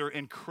sit under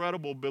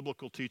incredible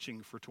biblical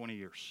teaching for 20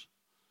 years.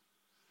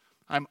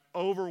 I'm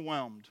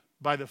overwhelmed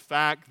by the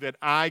fact that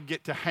I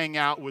get to hang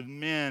out with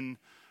men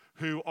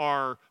who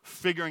are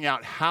figuring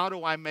out, how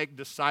do I make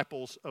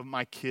disciples of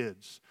my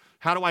kids?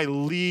 How do I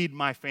lead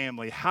my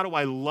family? How do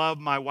I love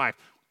my wife?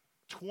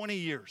 20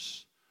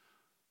 years.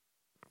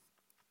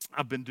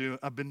 I've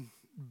been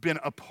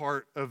a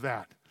part of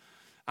that.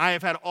 I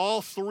have had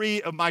all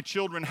three of my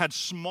children had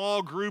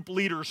small group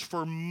leaders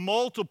for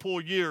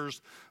multiple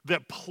years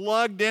that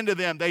plugged into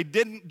them. They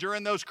didn't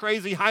during those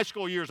crazy high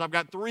school years. I've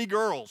got three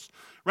girls,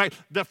 right?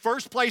 The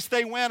first place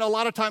they went a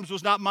lot of times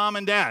was not mom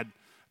and dad.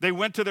 They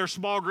went to their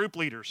small group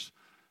leaders.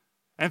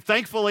 And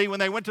thankfully, when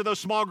they went to those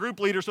small group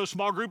leaders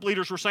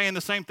were saying the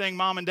same thing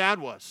mom and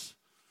dad was.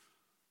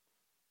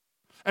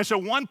 And so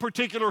one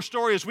particular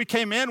story is we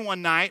came in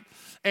one night,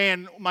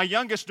 and my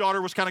youngest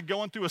daughter was kind of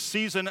going through a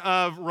season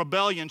of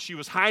rebellion. She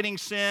was hiding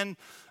sin,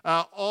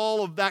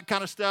 all of that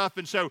kind of stuff.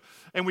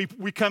 And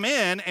we come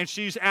in, and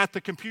she's at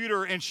the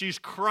computer, and she's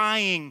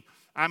crying.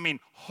 I mean,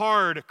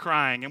 hard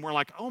crying. And we're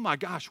like, oh my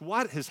gosh,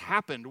 what has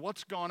happened?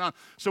 What's going on?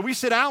 So we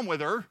sit down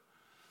with her,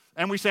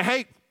 and we say,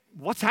 hey,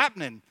 what's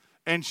happening?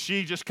 And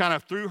she just kind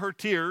of, through her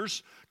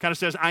tears, kind of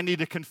says, I need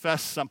to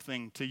confess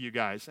something to you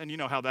guys. And you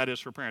know how that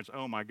is for parents.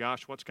 Oh my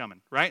gosh, what's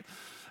coming, right?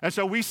 And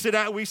so we sit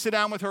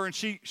down with her, and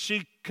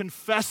she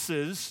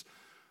confesses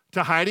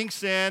to hiding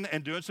sin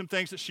and doing some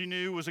things that she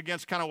knew was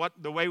against kind of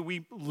the way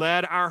we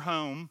led our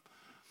home.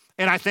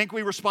 And I think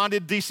we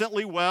responded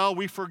decently well.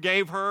 We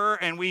forgave her,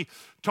 and we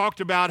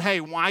talked about,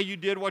 hey, why you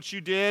did what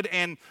you did,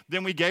 and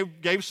then we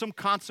gave some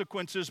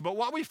consequences. But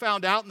what we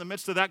found out in the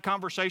midst of that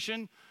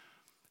conversation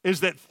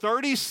is that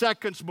 30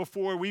 seconds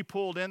before we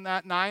pulled in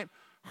that night,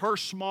 her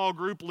small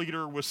group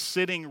leader was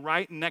sitting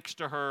right next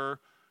to her,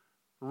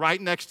 right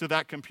next to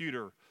that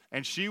computer.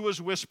 And she was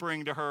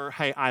whispering to her,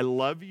 hey, I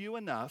love you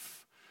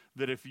enough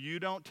that if you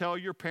don't tell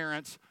your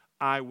parents,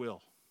 I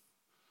will.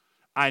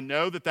 I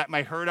know that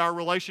may hurt our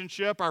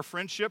relationship, our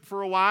friendship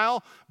for a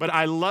while, but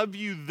I love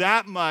you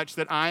that much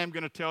that I am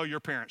going to tell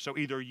your parents. So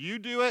either you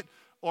do it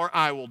or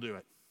I will do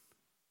it.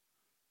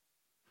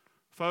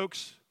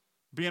 Folks,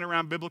 being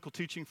around biblical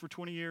teaching for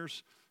 20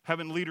 years,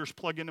 having leaders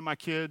plug into my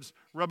kids,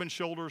 rubbing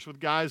shoulders with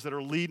guys that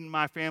are leading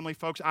my family,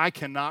 folks, I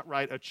cannot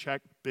write a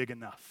check big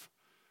enough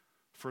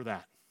for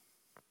that.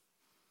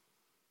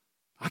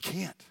 I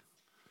can't.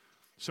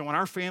 So when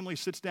our family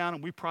sits down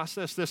and we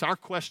process this, our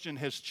question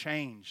has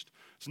changed.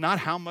 It's not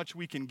how much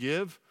we can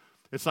give.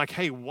 It's like,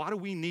 hey, what do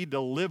we need to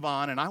live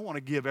on? And I want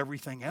to give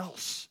everything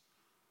else.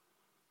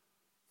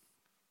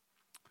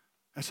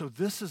 And so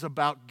this is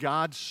about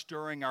God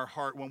stirring our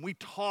heart. When we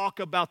talk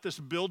about this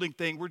building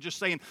thing, we're just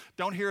saying,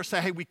 don't hear us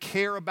say, hey, we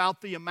care about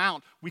the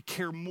amount. We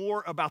care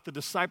more about the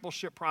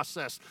discipleship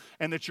process,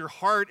 and that your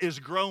heart is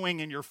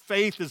growing and your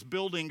faith is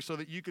building so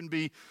that you can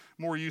be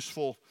more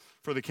useful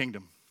for the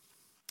kingdom.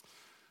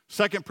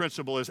 Second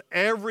principle is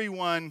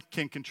everyone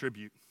can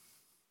contribute.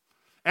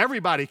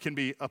 Everybody can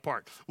be a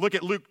part. Look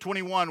at Luke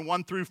 21,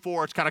 1 through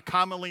 4. It's kind of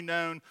commonly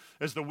known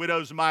as the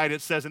widow's mite. It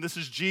says, and this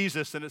is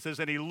Jesus, and it says,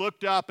 and he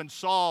looked up and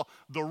saw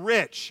the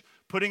rich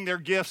putting their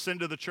gifts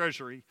into the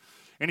treasury.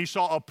 And he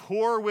saw a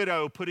poor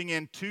widow putting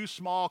in 2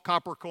 small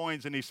copper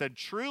coins, and he said,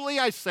 truly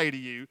I say to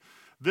you,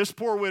 this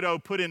poor widow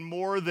put in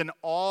more than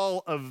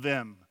all of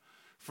them.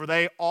 For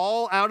they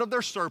all out of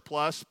their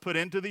surplus put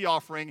into the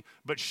offering,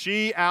 but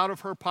she out of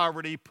her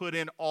poverty put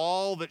in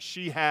all that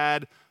she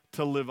had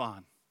to live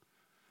on.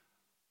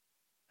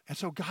 And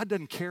so God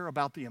doesn't care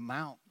about the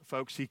amount,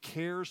 folks. He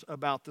cares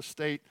about the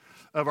state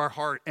of our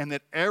heart, and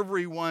that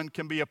everyone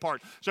can be a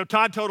part. So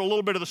Todd told a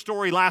little bit of the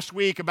story last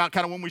week about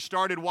kind of when we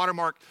started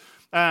Watermark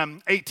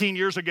 18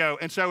 years ago.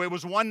 And so it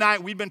was one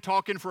night, we'd been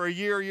talking for a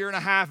year and a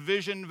half,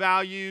 vision,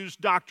 values,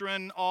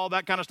 doctrine, all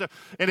that kind of stuff.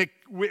 And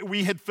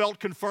we had felt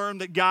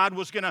confirmed that God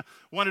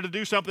wanted to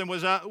do something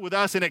with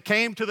us. And it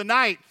came to the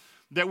night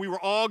that we were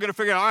all going to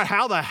figure out, all right,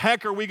 how the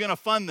heck are we going to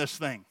fund this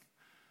thing?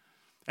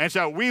 And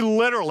so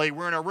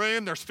we're in a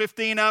room, there's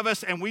 15 of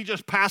us, and we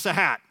just pass a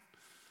hat.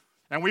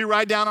 And we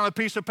write down on a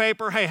piece of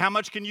paper, hey, how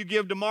much can you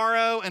give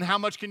tomorrow, and how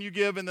much can you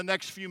give in the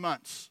next few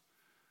months?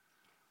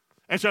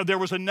 And so there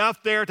was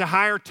enough there to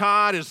hire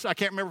Todd I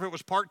can't remember if it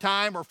was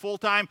part-time or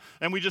full-time,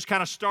 and we just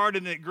kind of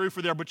started, and it grew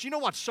from there. But you know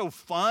what's so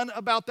fun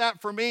about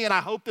that for me, and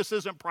I hope this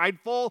isn't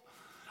prideful?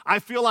 I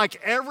feel like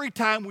every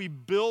time we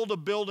build a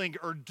building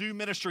or do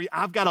ministry,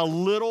 I've got a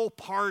little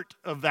part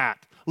of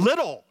that.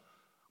 Little.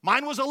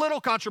 Mine was a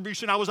little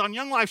contribution. I was on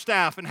Young Life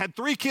staff and had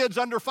 3 kids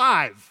under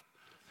 5.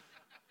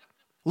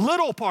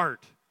 Little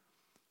part.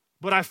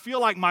 But I feel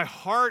like my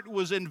heart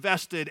was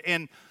invested,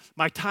 and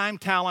my time,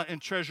 talent,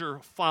 and treasure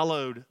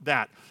followed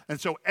that.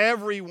 And so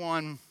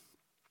everyone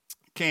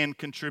can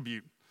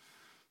contribute.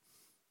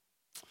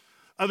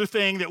 Other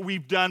thing that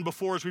we've done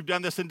before as we've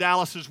done this in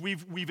Dallas is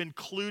we've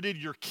included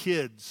your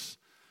kids.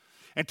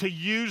 And to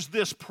use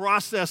this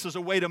process as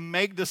a way to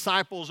make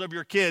disciples of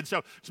your kids.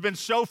 So it's been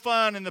so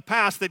fun in the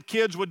past that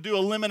kids would do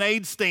a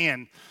lemonade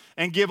stand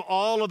and give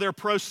all of their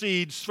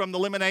proceeds from the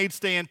lemonade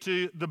stand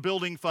to the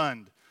building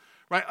fund.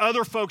 Right?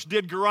 Other folks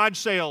did garage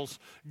sales,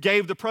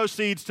 gave the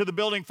proceeds to the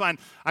building fund.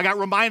 I got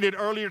reminded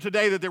earlier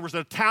today that there was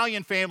an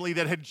Italian family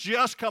that had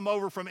just come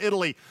over from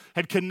Italy,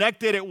 had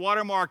connected at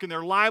Watermark, and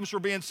their lives were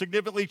being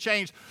significantly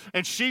changed.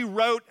 And she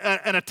wrote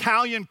an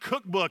Italian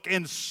cookbook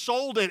and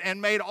sold it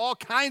and made all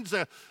kinds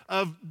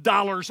of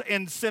dollars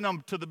and sent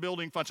them to the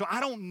building fund. So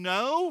I don't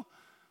know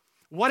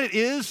what it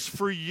is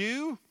for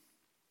you,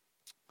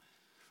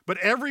 But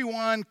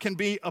everyone can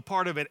be a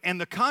part of it. And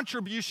the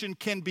contribution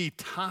can be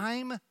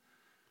time.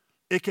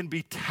 It can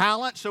be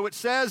talent. So it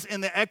says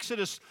in the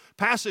Exodus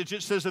passage,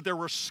 it says that there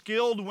were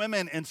skilled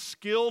women and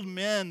skilled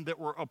men that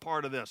were a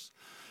part of this.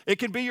 It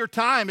can be your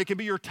time. It can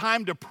be your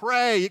time to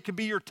pray. It can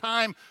be your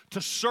time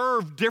to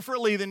serve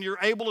differently than you're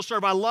able to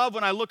serve. I love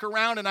when I look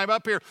around and I'm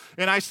up here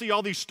and I see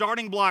all these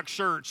starting block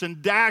shirts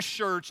and dash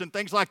shirts and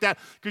things like that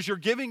because you're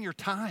giving your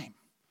time.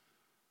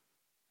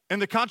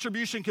 And the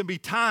contribution can be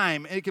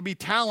time, it can be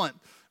talent,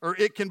 or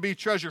it can be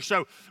treasure.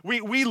 So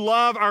we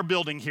love our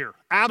building here.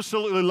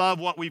 Absolutely love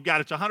what we've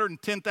got. It's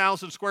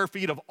 110,000 square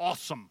feet of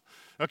awesome.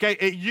 Okay,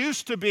 it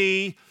used to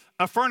be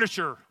a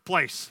furniture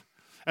place.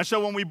 And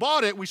so when we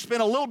bought it, we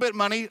spent a little bit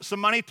some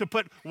money to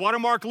put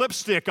Watermark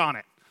lipstick on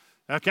it.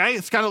 Okay,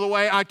 it's kind of the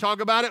way I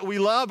talk about it. We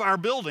love our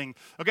building.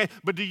 Okay,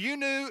 but do you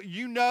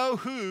know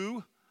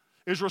who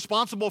is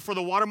responsible for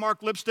the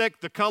Watermark lipstick,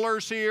 the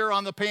colors here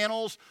on the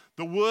panels,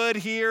 the wood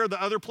here, the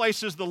other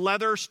places, the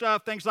leather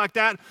stuff, things like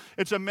that?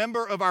 It's a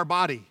member of our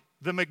body,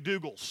 the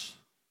McDougals.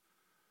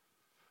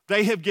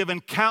 They have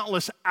given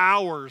countless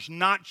hours,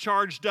 not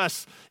charged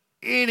us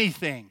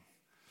anything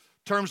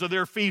in terms of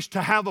their fees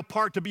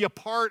to be a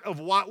part of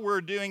what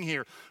we're doing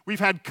here. We've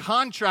had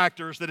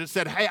contractors that have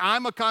said, hey,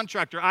 I'm a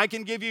contractor. I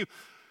can give you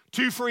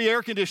 2 free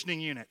air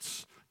conditioning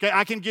units. Okay,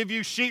 I can give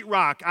you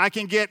sheetrock. I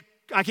can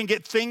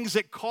get things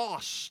at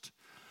cost.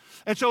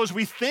 And so as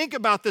we think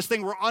about this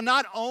thing, we're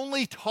not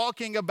only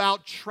talking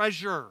about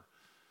treasure,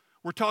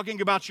 we're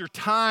talking about your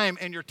time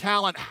and your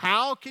talent.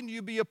 How can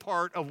you be a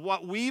part of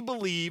what we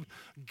believe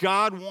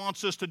God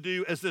wants us to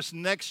do as this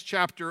next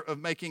chapter of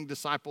making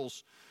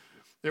disciples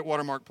at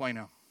Watermark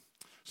Plano?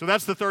 So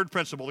that's the third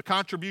principle. The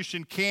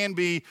contribution can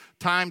be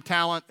time,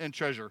 talent, and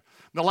treasure.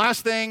 The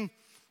last thing,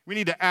 we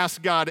need to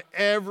ask God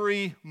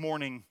every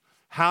morning,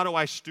 how do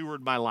I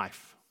steward my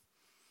life?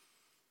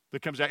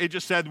 That comes out. It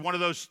just said, one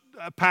of those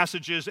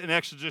passages in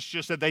Exodus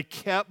just said they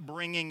kept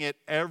bringing it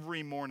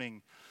every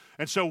morning.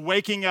 And so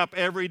waking up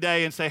every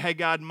day and say, hey,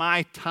 God,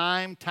 my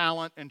time,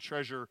 talent, and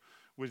treasure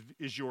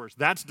is yours.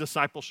 That's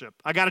discipleship.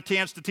 I got a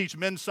chance to teach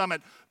Men's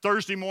Summit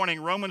Thursday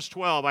morning, Romans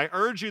 12. I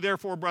urge you,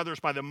 therefore,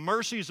 brothers, by the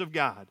mercies of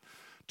God,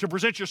 to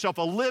present yourself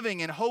a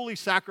living and holy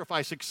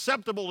sacrifice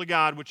acceptable to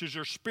God, which is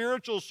your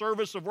spiritual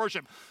service of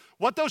worship.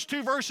 What those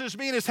 2 verses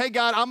mean is, hey,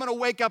 God, I'm going to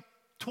wake up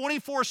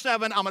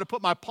 24/7. I'm going to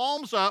put my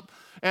palms up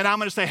and I'm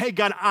going to say, hey,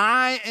 God,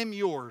 I am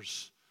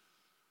yours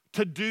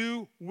to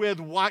do with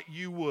what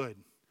you would.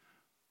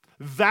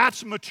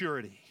 That's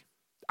maturity.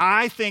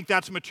 I think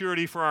that's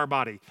maturity for our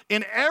body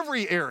in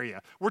every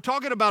area. We're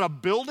talking about a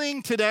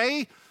building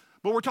today,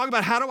 but we're talking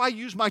about how do I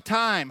use my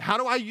time? How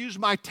do I use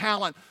my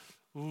talent?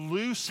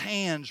 Loose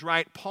hands,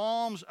 right?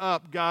 Palms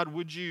up. God,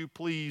 would you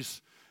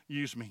please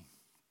use me?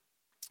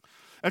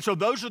 And so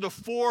those are the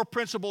 4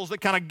 principles that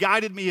kind of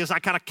guided me as I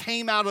kind of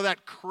came out of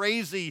that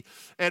crazy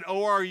at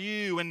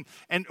ORU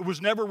and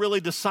was never really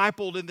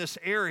discipled in this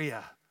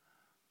area.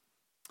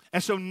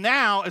 And so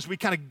now as we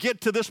kind of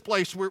get to this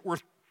place, we're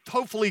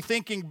hopefully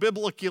thinking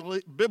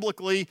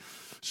biblically,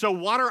 so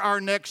what are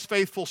our next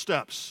faithful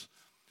steps?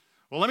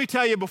 Well, let me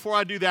tell you before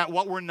I do that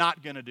what we're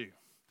not going to do.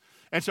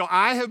 And so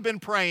I have been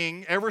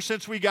praying ever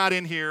since we got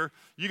in here.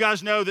 You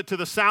guys know that to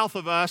the south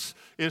of us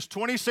is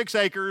 26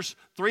 acres,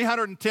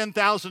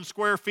 310,000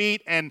 square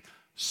feet, and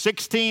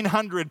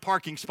 1,600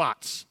 parking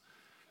spots,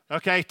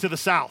 okay, to the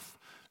south.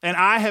 And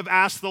I have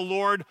asked the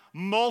Lord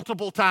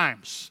multiple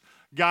times,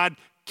 God,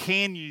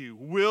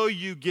 will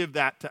you give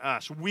that to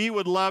us? We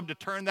would love to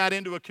turn that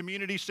into a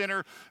community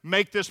center,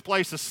 make this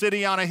place a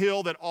city on a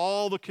hill that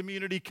all the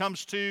community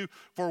comes to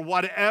for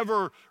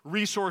whatever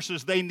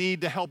resources they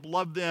need to help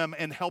love them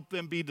and help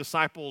them be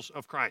disciples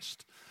of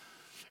Christ.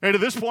 And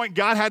at this point,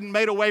 God hadn't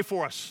made a way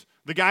for us.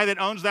 The guy that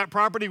owns that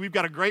property, we've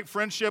got a great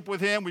friendship with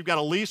him. We've got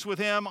a lease with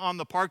him on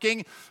the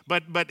parking,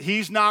 but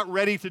he's not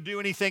ready to do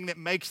anything that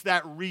makes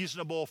that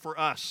reasonable for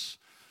us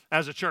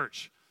as a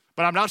church.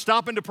 But I'm not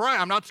stopping to pray.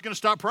 I'm not going to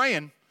stop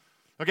praying.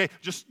 Okay,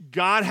 just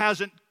God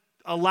hasn't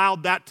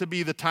allowed that to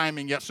be the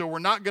timing yet, so we're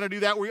not going to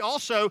do that. We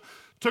also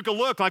took a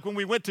look, like when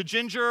we went to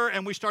Ginger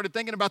and we started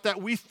thinking about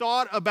that, we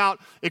thought about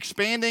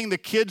expanding the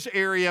kids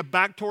area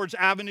back towards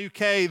Avenue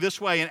K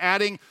this way and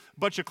adding a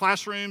bunch of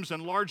classrooms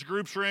and large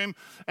groups room,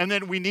 and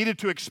then we needed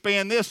to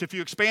expand this. If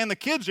you expand the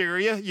kids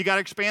area, you got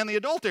to expand the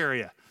adult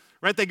area,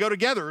 right? They go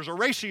together. There's a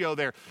ratio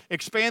there.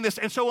 Expand this.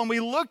 And so when we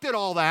looked at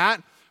all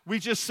that, we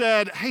just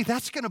said, hey,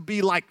 that's going to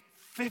be like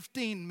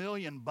 $15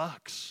 million.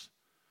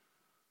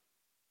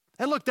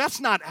 And look, that's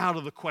not out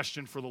of the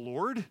question for the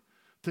Lord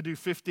to do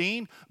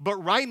 15. But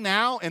right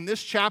now, in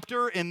this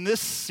chapter, in this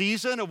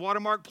season of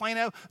Watermark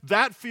Plano,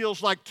 that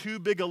feels like too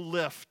big a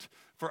lift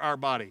for our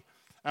body.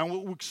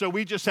 And so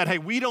we just said, hey,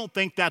 we don't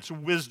think that's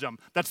wisdom.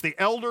 That's the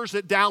elders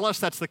at Dallas.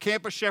 That's the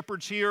campus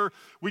shepherds here.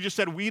 We just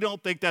said, we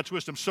don't think that's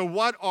wisdom. So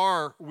what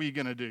are we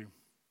going to do?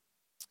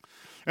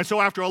 And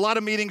so after a lot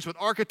of meetings with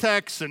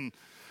architects and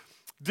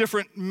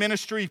different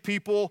ministry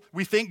people,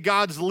 we think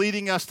God's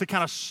leading us to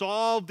kind of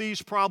solve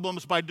these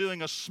problems by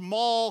doing a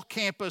small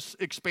campus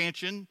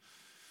expansion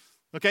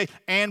Okay,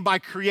 and by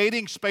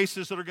creating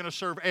spaces that are going to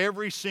serve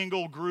every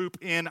single group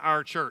in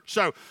our church.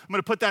 So I'm going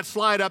to put that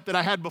slide up that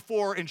I had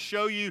before and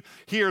show you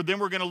here. Then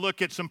we're going to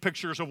look at some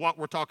pictures of what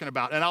we're talking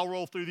about. And I'll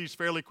roll through these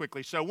fairly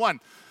quickly. So one,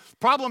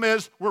 problem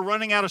is we're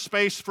running out of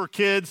space for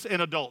kids and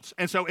adults.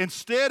 And so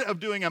instead of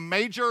doing a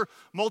major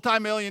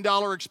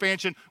multi-million-dollar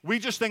expansion, we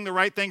just think the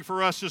right thing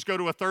for us is go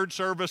to a third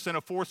service and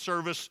a fourth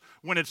service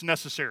when it's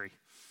necessary.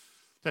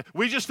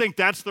 We just think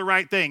that's the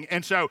right thing.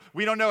 And so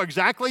we don't know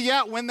exactly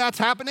yet when that's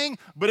happening,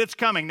 but it's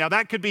coming. Now,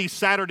 that could be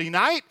Saturday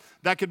night.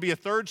 That could be a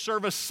third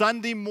service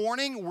Sunday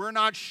morning. We're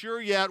not sure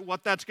yet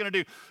what that's going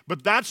to do.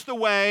 But that's the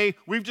way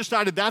we've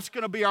decided that's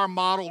going to be our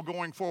model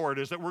going forward,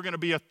 is that we're going to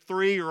be a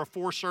 3 or a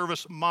 4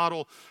 service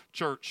model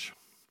church.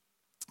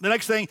 The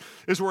next thing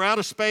is we're out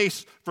of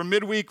space for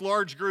midweek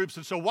large groups.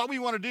 And so what we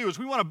want to do is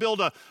we want to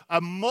build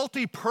a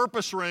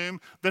multi-purpose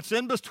room that's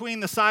in between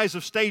the size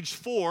of stage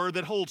 4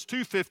 that holds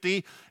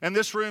 250 and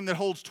this room that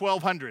holds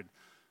 1,200.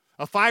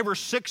 A 500 or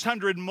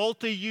 600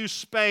 multi-use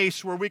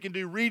space where we can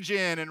do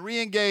regen and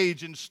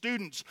re-engage and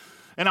students.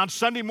 And on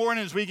Sunday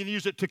mornings, we can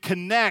use it to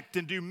connect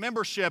and do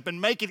membership and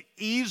make it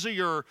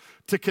easier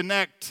to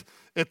connect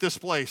at this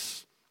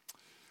place.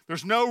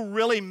 There's no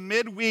really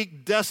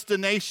midweek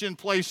destination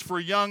place for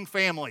young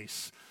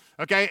families,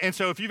 okay? And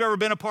so if you've ever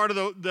been a part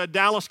of the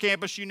Dallas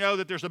campus, you know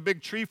that there's a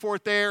big tree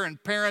fort there,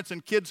 and parents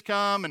and kids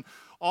come and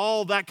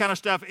all that kind of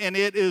stuff, and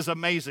it is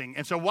amazing.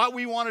 And so what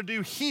we want to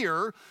do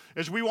here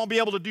is we won't be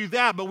able to do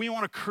that, but we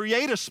want to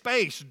create a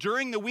space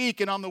during the week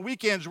and on the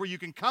weekends where you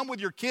can come with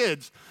your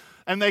kids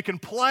and they can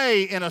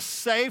play in a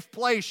safe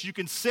place. You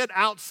can sit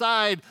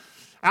outside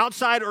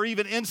or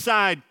even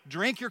inside,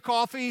 drink your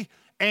coffee,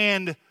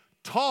 and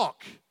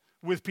talk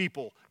with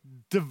people,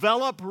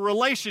 develop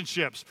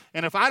relationships.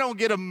 And if I don't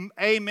get an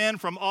amen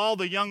from all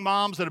the young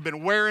moms that have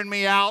been wearing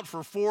me out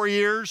for 4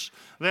 years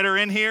that are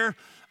in here,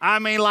 I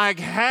mean, like,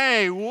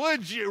 hey,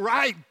 would you,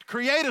 right,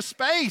 create a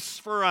space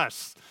for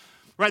us,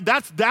 right?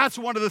 That's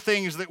one of the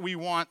things that we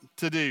want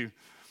to do.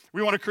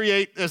 We want to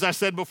create, as I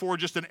said before,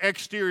 just an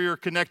exterior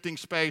connecting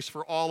space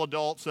for all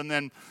adults, and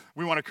then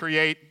we want to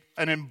create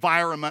an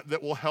environment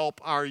that will help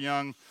our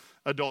young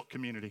adult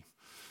community.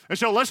 And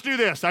so let's do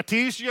this. I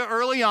teased you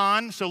early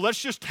on, so let's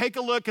just take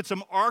a look at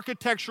some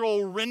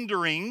architectural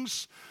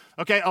renderings,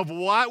 okay, of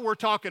what we're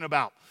talking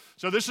about.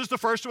 So this is the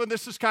first one.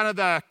 This is kind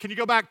of can you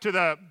go back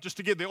to just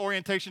to get the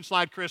orientation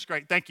slide, Chris?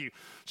 Great, thank you.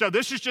 So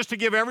this is just to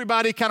give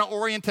everybody kind of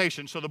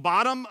orientation. So the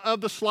bottom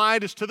of the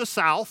slide is to the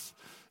south.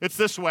 It's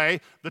this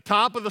way. The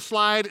top of the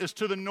slide is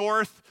to the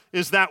north,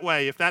 is that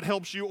way, if that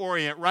helps you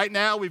orient. Right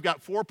now, we've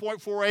got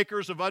 4.4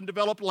 acres of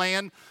undeveloped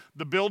land,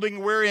 the building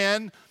we're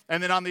in,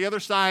 and then on the other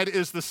side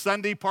is the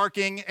Sunday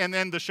parking and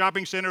then the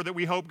shopping center that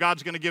we hope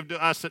God's going to give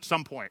to us at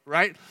some point,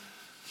 right?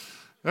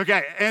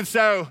 Okay, and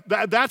so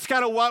that's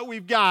kind of what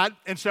we've got.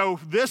 And so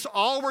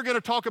all we're going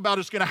to talk about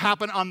is going to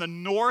happen on the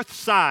north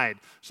side.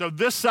 So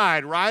this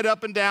side, right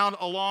up and down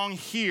along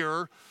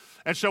here.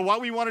 And so what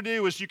we want to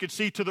do is, you can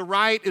see to the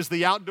right is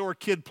the outdoor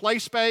kid play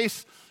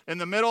space. In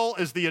the middle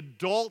is the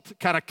adult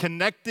kind of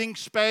connecting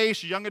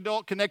space, young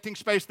adult connecting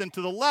space. Then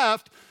to the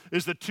left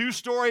is the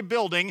 2-story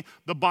building.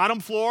 The bottom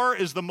floor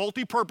is the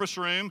multi-purpose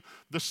room.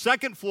 The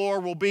second floor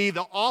will be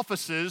the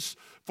offices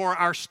for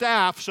our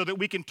staff so that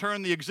we can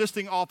turn the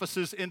existing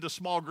offices into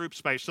small group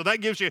space. So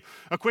that gives you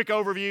a quick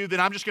overview. Then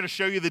I'm just going to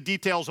show you the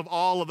details of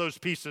all of those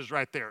pieces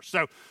right there.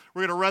 So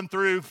we're going to run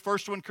through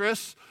first one,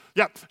 Chris.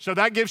 Yep, so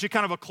that gives you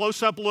kind of a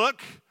close-up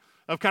look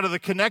of kind of the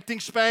connecting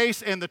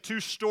space, and the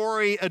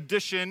 2-story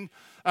addition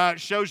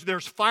shows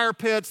there's fire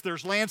pits,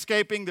 there's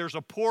landscaping, there's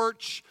a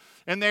porch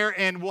in there,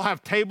 and we'll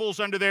have tables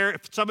under there.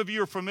 If some of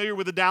you are familiar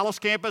with the Dallas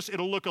campus,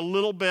 it'll look a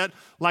little bit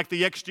like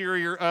the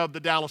exterior of the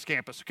Dallas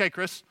campus. Okay,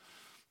 Chris?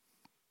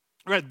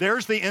 Right,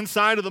 there's the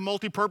inside of the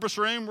multi-purpose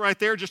room right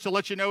there, just to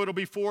let you know it'll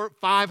be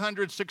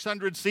 500,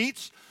 600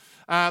 seats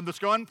that's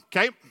going.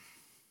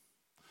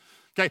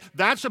 Okay,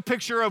 that's a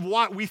picture of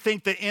what we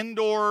think the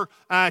indoor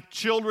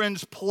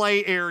children's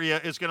play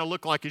area is going to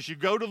look like. As you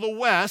go to the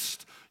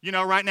west, you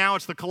know, right now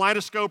it's the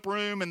kaleidoscope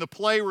room and the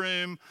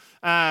playroom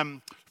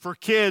for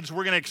kids.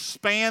 We're going to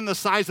expand the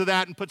size of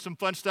that and put some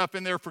fun stuff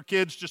in there for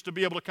kids just to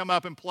be able to come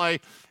up and play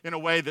in a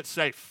way that's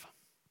safe.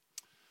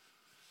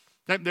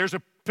 Okay, there's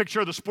a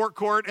picture of the sport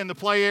court and the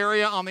play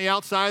area on the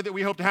outside that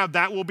we hope to have.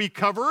 That will be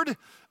covered,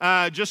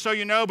 just so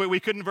you know, but we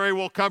couldn't very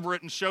well cover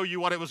it and show you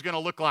what it was going to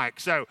look like.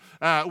 So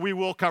we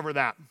will cover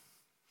that.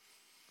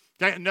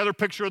 Okay, another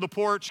picture of the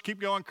porch.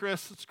 Keep going,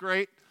 Chris. That's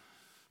great.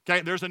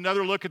 Okay, there's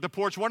another look at the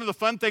porch. One of the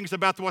fun things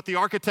about what the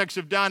architects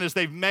have done is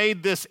they've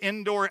made this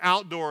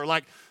indoor-outdoor,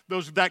 like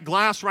that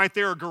glass right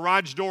there are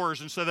garage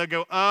doors, and so they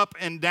go up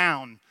and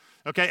down.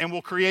 Okay, and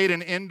we'll create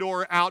an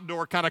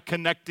indoor-outdoor kind of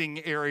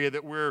connecting area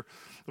that we're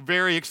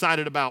very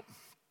excited about.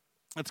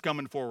 That's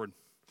coming forward.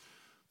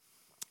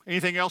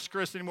 Anything else,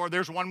 Chris, anymore?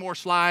 There's one more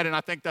slide, and I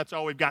think that's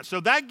all we've got.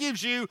 So that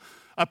gives you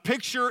a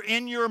picture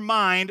in your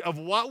mind of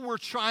what we're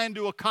trying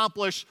to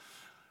accomplish,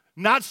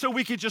 not so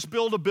we could just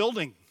build a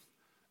building.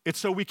 It's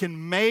so we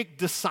can make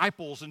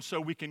disciples and so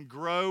we can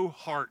grow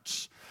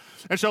hearts.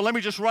 And so let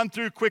me just run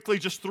through quickly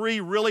just 3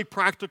 really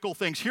practical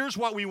things. Here's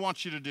what we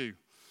want you to do.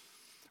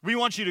 We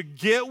want you to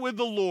get with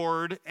the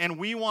Lord, and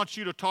we want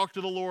you to talk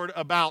to the Lord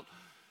about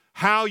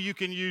how you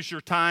can use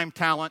your time,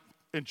 talent,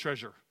 and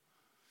treasure.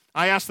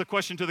 I asked the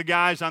question to the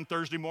guys on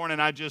Thursday morning.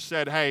 I just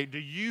said, hey, do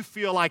you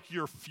feel like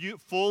you're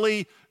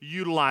fully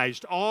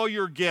utilized? All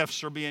your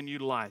gifts are being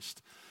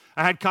utilized.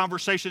 I had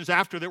conversations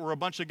after that were a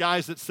bunch of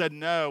guys that said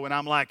no, and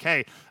I'm like,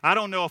 hey, I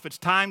don't know if it's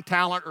time,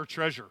 talent, or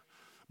treasure.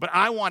 But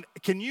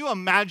can you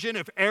imagine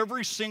if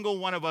every single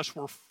one of us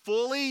were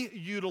fully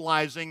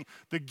utilizing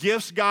the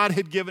gifts God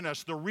had given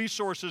us, the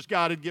resources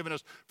God had given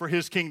us for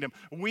His kingdom?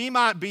 We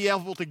might be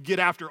able to get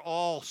after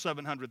all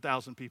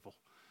 700,000 people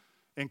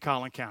in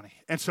Collin County.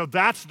 And so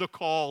that's the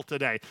call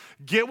today.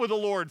 Get with the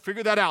Lord,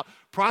 figure that out.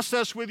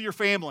 Process with your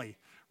family,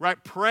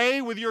 right? Pray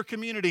with your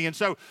community. And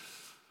so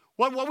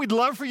what we'd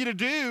love for you to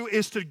do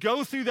is to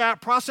go through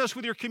that process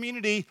with your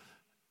community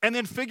and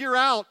then figure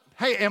out,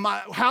 hey,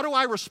 how do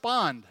I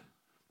respond?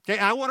 Okay,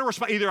 I want to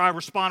respond. Either I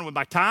respond with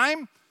my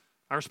time,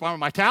 I respond with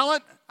my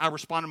talent, I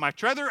respond with my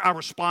treasure, I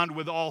respond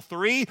with all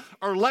 3,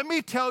 or let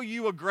me tell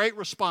you a great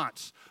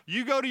response.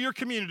 You go to your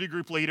community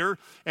group leader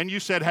and you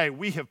said, hey,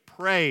 we have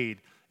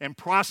prayed and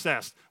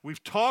processed.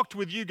 We've talked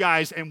with you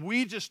guys, and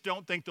we just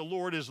don't think the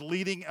Lord is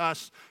leading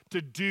us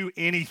to do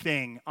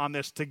anything on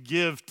this, to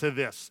give to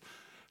this.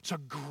 It's a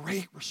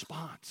great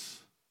response.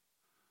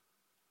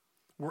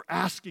 We're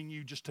asking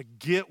you just to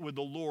get with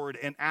the Lord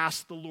and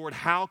ask the Lord,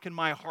 how can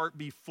my heart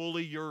be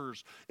fully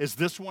yours? Is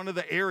this one of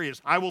the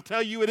areas? I will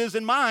tell you it is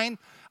in mine.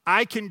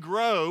 I can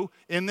grow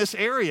in this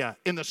area,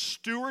 in the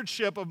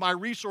stewardship of my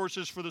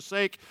resources for the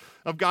sake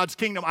of God's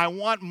kingdom. I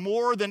want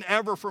more than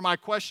ever for my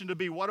question to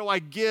be, what do I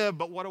give,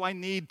 but what do I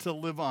need to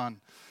live on?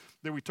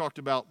 That we talked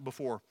about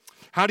before.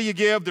 How do you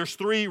give? There's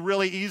 3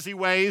 really easy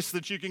ways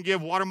that you can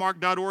give.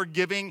 Watermark.org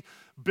giving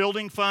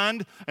building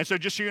fund. And so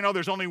just so you know,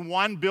 there's only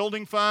one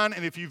building fund.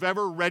 And if you've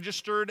ever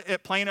registered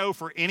at Plano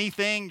for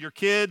anything, your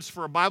kids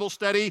for a Bible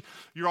study,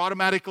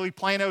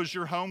 Plano's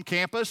your home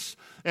campus,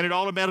 and it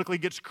automatically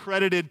gets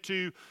credited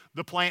to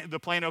the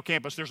Plano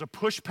campus. There's a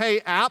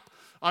PushPay app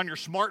on your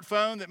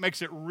smartphone that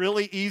makes it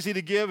really easy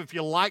to give if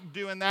you like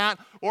doing that.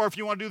 Or if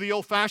you want to do the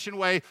old-fashioned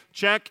way,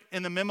 check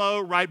in the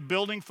memo, write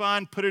building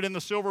fund, put it in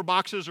the silver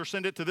boxes, or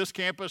send it to this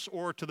campus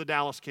or to the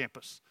Dallas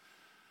campus.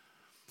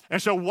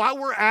 And so what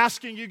we're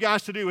asking you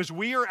guys to do is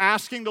we are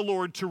asking the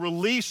Lord to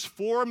release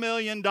 $4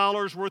 million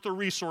worth of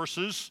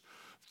resources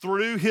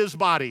through His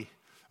body.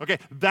 Okay,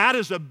 that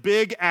is a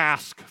big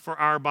ask for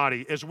our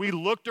body. As we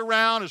looked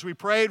around, as we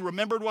prayed,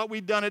 remembered what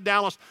we'd done at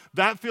Dallas,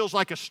 that feels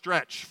like a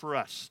stretch for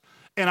us.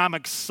 And I'm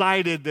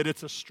excited that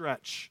it's a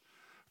stretch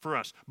for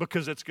us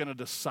because it's going to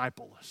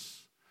disciple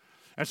us.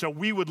 And so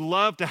we would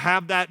love to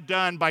have that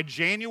done by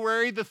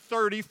January the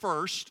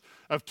 31st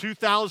of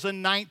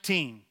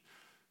 2019.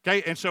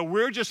 Okay, and so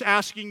we're just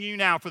asking you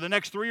now for the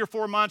next 3 or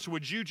 4 months,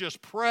 would you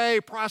just pray,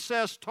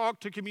 process, talk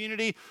to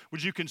community?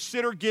 Would you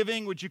consider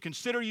giving? Would you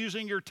consider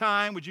using your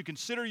time? Would you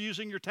consider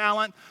using your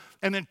talent?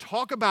 And then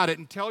talk about it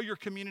and tell your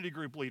community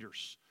group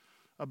leaders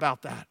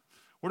about that.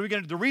 What are we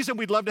going to do? The reason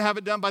we'd love to have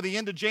it done by the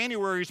end of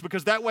January is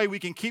because that way we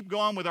can keep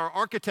going with our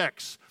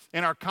architects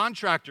and our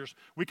contractors.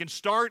 We can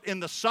start in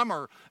the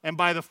summer, and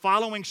by the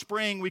following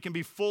spring, we can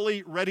be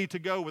fully ready to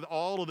go with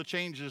all of the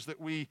changes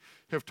that we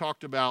have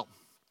talked about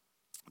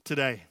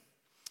today.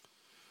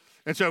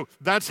 And so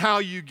that's how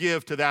you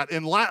give to that.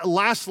 And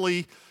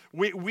lastly,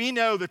 we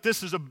know that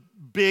this is a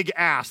big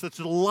ask. That's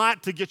a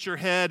lot to get your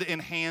head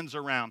and hands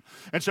around.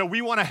 And so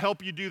we want to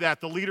help you do that.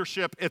 The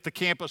leadership at the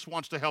campus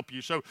wants to help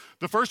you. So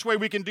the first way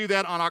we can do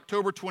that on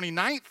October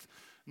 29th,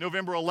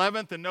 November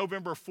 11th, and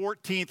November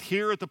 14th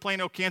here at the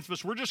Plano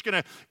campus, we're just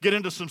going to get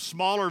into some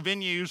smaller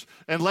venues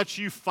and let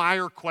you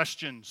fire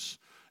questions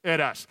at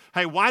us.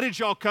 Hey, why did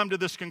y'all come to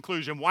this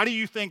conclusion? Why do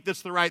you think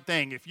that's the right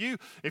thing? If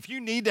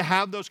you need to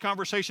have those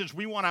conversations,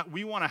 we want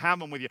to have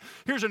them with you.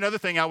 Here's another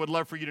thing I would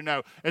love for you to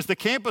know. As the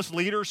campus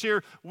leaders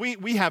here,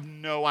 we have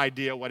no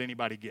idea what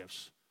anybody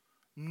gives.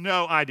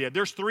 No idea.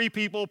 There's 3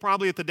 people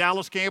probably at the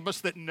Dallas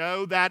campus that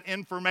know that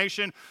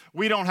information.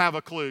 We don't have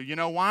a clue. You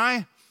know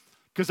why?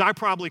 Because I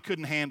probably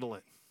couldn't handle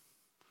it.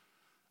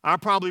 I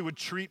probably would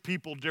treat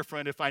people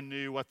different if I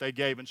knew what they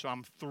gave. And so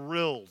I'm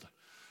thrilled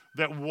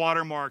that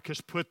Watermark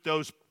has put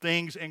those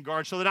things in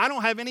guard so that I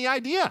don't have any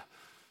idea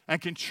and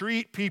can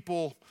treat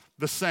people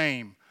the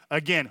same.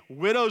 Again,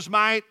 widow's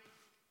mite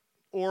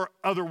or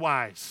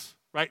otherwise,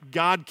 right?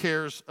 God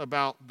cares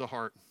about the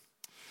heart.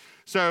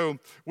 So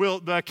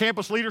the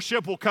campus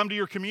leadership will come to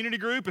your community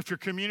group. If your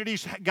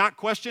community's got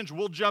questions,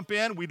 we'll jump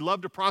in. We'd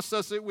love to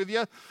process it with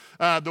you.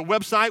 The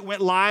website went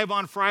live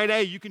on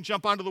Friday. You can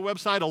jump onto the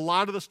website. A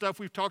lot of the stuff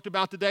we've talked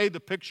about today, the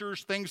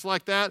pictures, things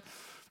like that,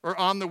 are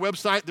on the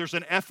website. There's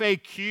an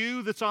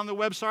FAQ that's on the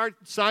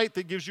website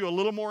that gives you a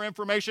little more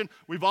information.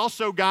 We've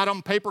also got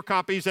them paper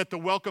copies at the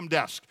welcome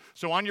desk.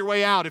 So on your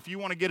way out, if you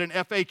want to get an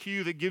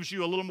FAQ that gives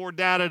you a little more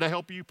data to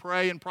help you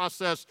pray and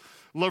process,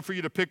 love for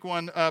you to pick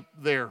one up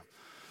there.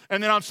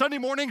 And then on Sunday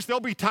mornings,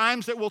 there'll be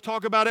times that we'll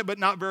talk about it, but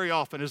not very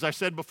often. As I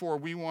said before,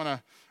 we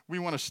want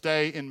to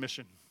stay in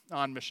mission,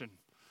 on mission.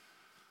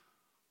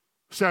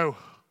 So,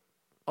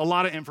 a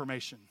lot of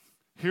information.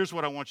 Here's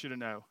what I want you to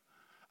know.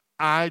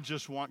 I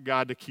just want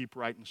God to keep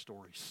writing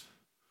stories.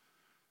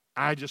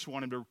 I just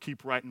want him to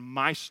keep writing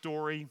my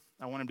story.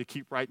 I want him to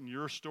keep writing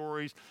your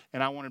stories.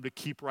 And I want him to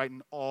keep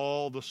writing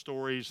all the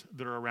stories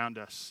that are around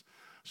us.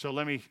 So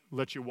let me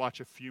let you watch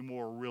a few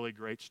more really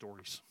great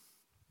stories.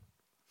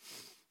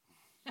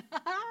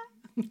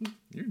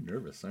 You're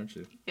nervous, aren't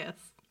you? Yes.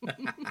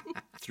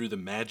 Through the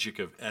magic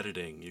of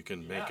editing, you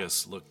can make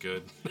us look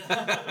good.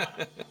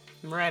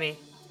 I'm ready.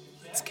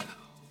 Let's go.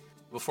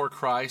 Before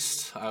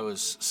Christ, I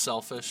was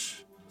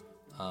selfish,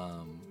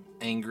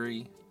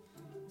 angry,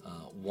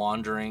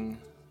 wandering,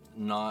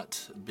 not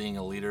being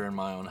a leader in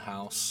my own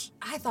house.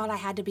 I thought I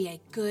had to be a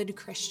good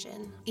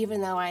Christian,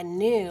 even though I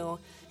knew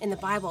in the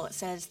Bible it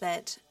says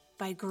that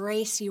by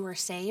grace you were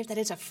saved, that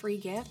it's a free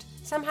gift.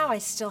 Somehow I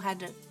still had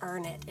to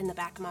earn it in the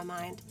back of my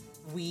mind.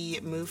 We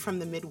moved from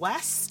the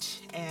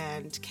Midwest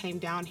and came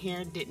down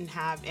here, didn't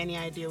have any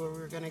idea where we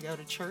were going to go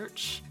to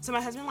church. So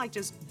my husband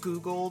just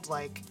Googled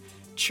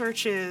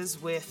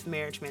churches with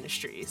marriage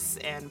ministries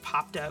and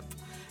popped up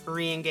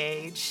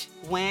Reengage.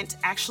 Went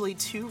actually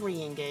to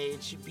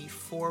Reengage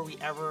before we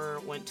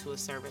ever went to a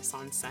service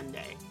on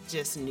Sunday.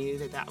 Just knew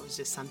that was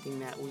just something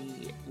that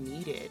we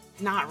needed,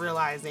 not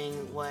realizing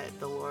what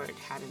the Lord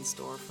had in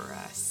store for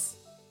us.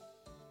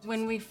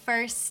 When we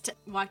first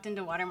walked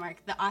into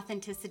Watermark, the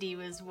authenticity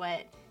was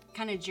what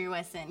kind of drew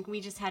us in.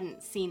 We just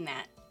hadn't seen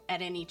that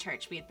at any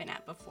church we had been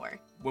at before.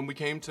 When we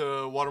came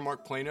to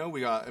Watermark Plano,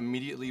 we got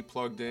immediately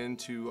plugged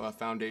into a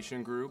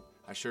foundation group.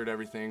 I shared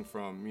everything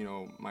from,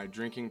 my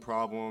drinking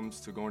problems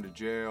to going to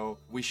jail.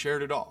 We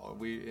shared it all.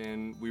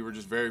 We were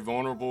just very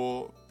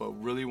vulnerable, but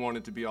really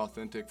wanted to be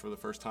authentic for the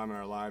first time in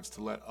our lives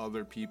to let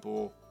other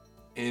people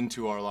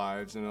into our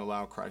lives and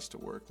allow Christ to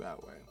work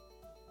that way.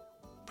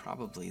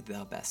 Probably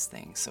the best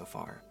thing so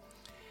far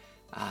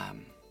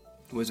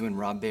was when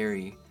Rob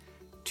Berry,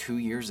 2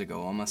 years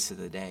ago, almost to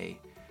the day,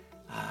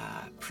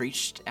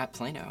 preached at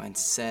Plano and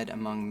said,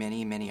 among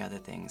many, many other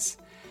things,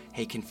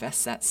 hey,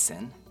 confess that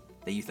sin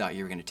that you thought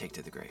you were going to take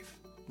to the grave.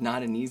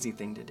 Not an easy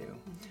thing to do.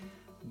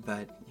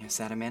 But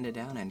sat Amanda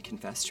down and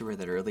confessed to her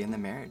that early in the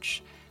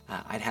marriage,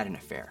 I'd had an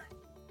affair.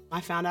 I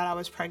found out I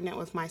was pregnant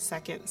with my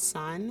second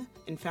son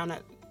and found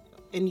out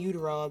in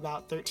utero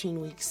about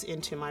 13 weeks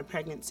into my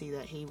pregnancy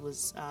that he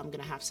was going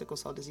to have sickle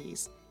cell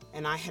disease.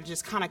 And I had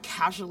just kind of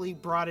casually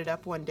brought it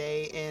up one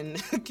day in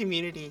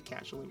community,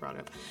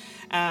 that,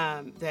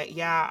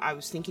 I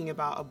was thinking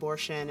about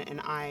abortion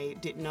and I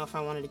didn't know if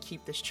I wanted to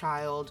keep this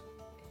child.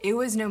 It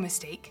was no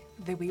mistake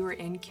that we were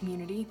in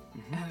community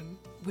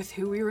with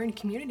who we were in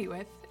community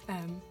with.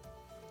 And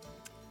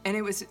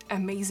it was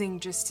amazing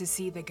just to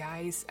see the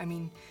guys. I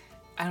mean,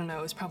 I don't know,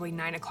 it was probably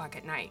 9 o'clock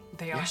at night.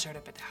 They all showed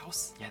up at the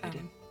house. Yeah, they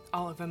did.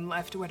 All of them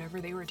left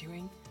whatever they were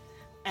doing.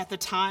 At the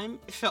time,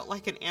 it felt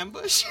like an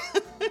ambush.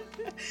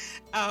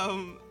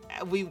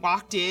 We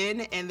walked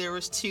in and there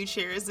was 2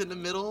 chairs in the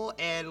middle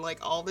and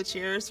all the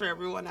chairs for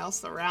everyone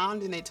else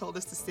around, and they told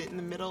us to sit in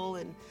the middle,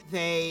 and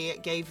they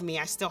gave me,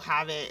 I still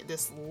have it,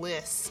 this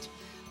list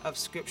of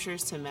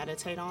scriptures to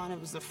meditate on. It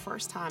was the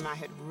first time I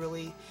had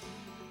really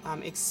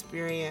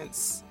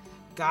experienced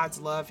God's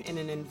love in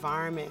an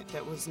environment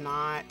that was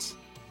not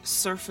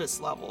surface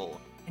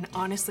level. And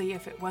honestly,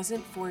 if it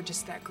wasn't for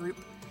just that group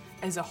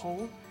as a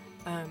whole,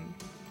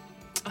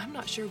 I'm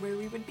not sure where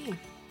we would be.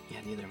 Yeah,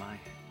 neither am I.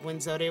 When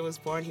Zode was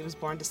born, he was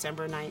born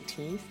December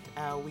 19th.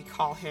 We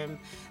call him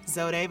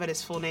Zode, but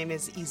his full name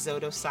is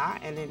Izodosa.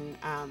 And in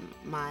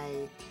my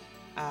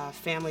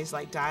family's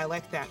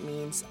dialect, that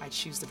means I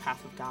choose the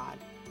path of God.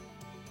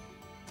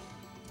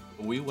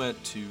 We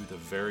went to the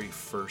very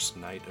first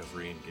night of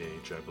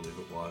Reengage, I believe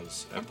it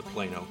was, at the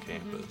Plano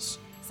campus.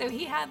 So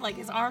he had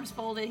his arms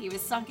folded, he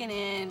was sunken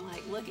in,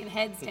 looking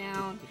heads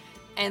down.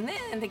 And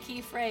then the key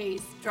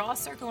phrase, draw a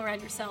circle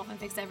around yourself and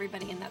fix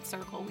everybody in that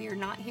circle. We are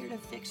not here to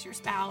fix your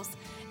spouse,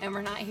 and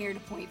we're not here to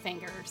point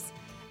fingers.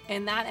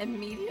 And that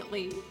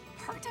immediately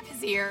perked up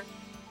his ear.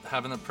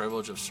 Having the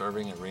privilege of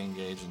serving at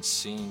Reengage and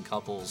seeing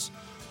couples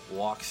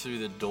walk through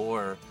the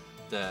door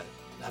that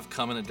have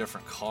come in a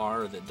different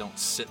car, that don't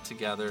sit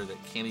together, that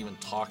can't even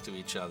talk to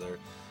each other,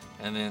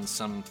 and then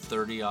some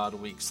 30-odd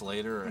weeks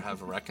later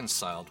have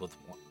reconciled with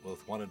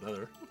one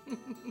another.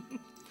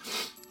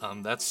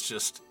 That's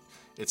just...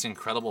 It's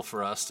incredible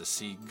for us to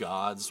see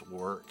God's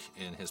work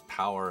and his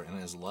power and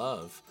his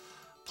love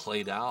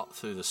played out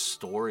through the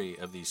story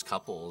of these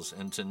couples,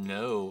 and to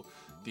know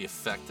the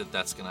effect that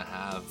that's going to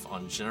have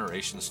on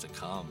generations to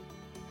come.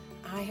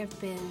 I have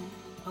been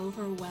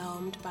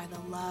overwhelmed by the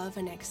love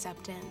and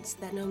acceptance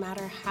that no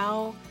matter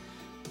how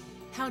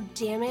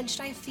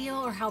damaged I feel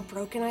or how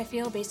broken I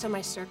feel based on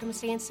my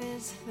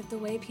circumstances, that the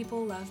way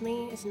people love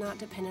me is not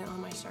dependent on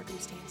my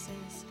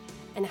circumstances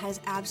and has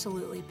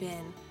absolutely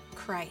been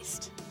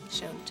Christ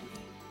shown to me.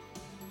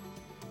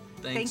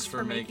 Thanks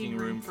for making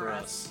room for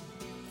us.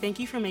 Thank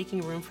you for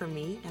making room for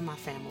me and my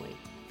family.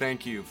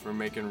 Thank you for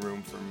making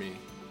room for me.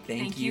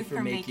 Thank you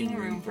for making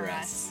room for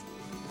us.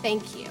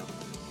 Thank you.